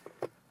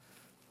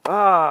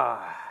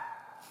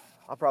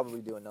 I'll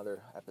probably do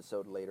another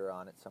episode later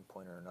on at some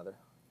point or another.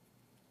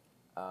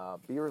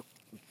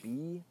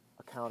 Be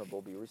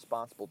accountable, be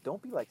responsible.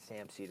 Don't be like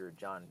Sam Seder,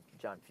 John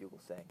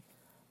Fugelsang,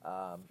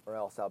 or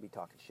else I'll be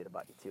talking shit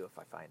about you too if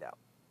I find out.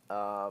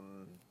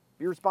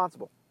 Be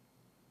responsible.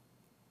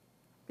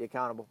 Be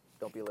accountable.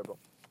 Don't be a liberal.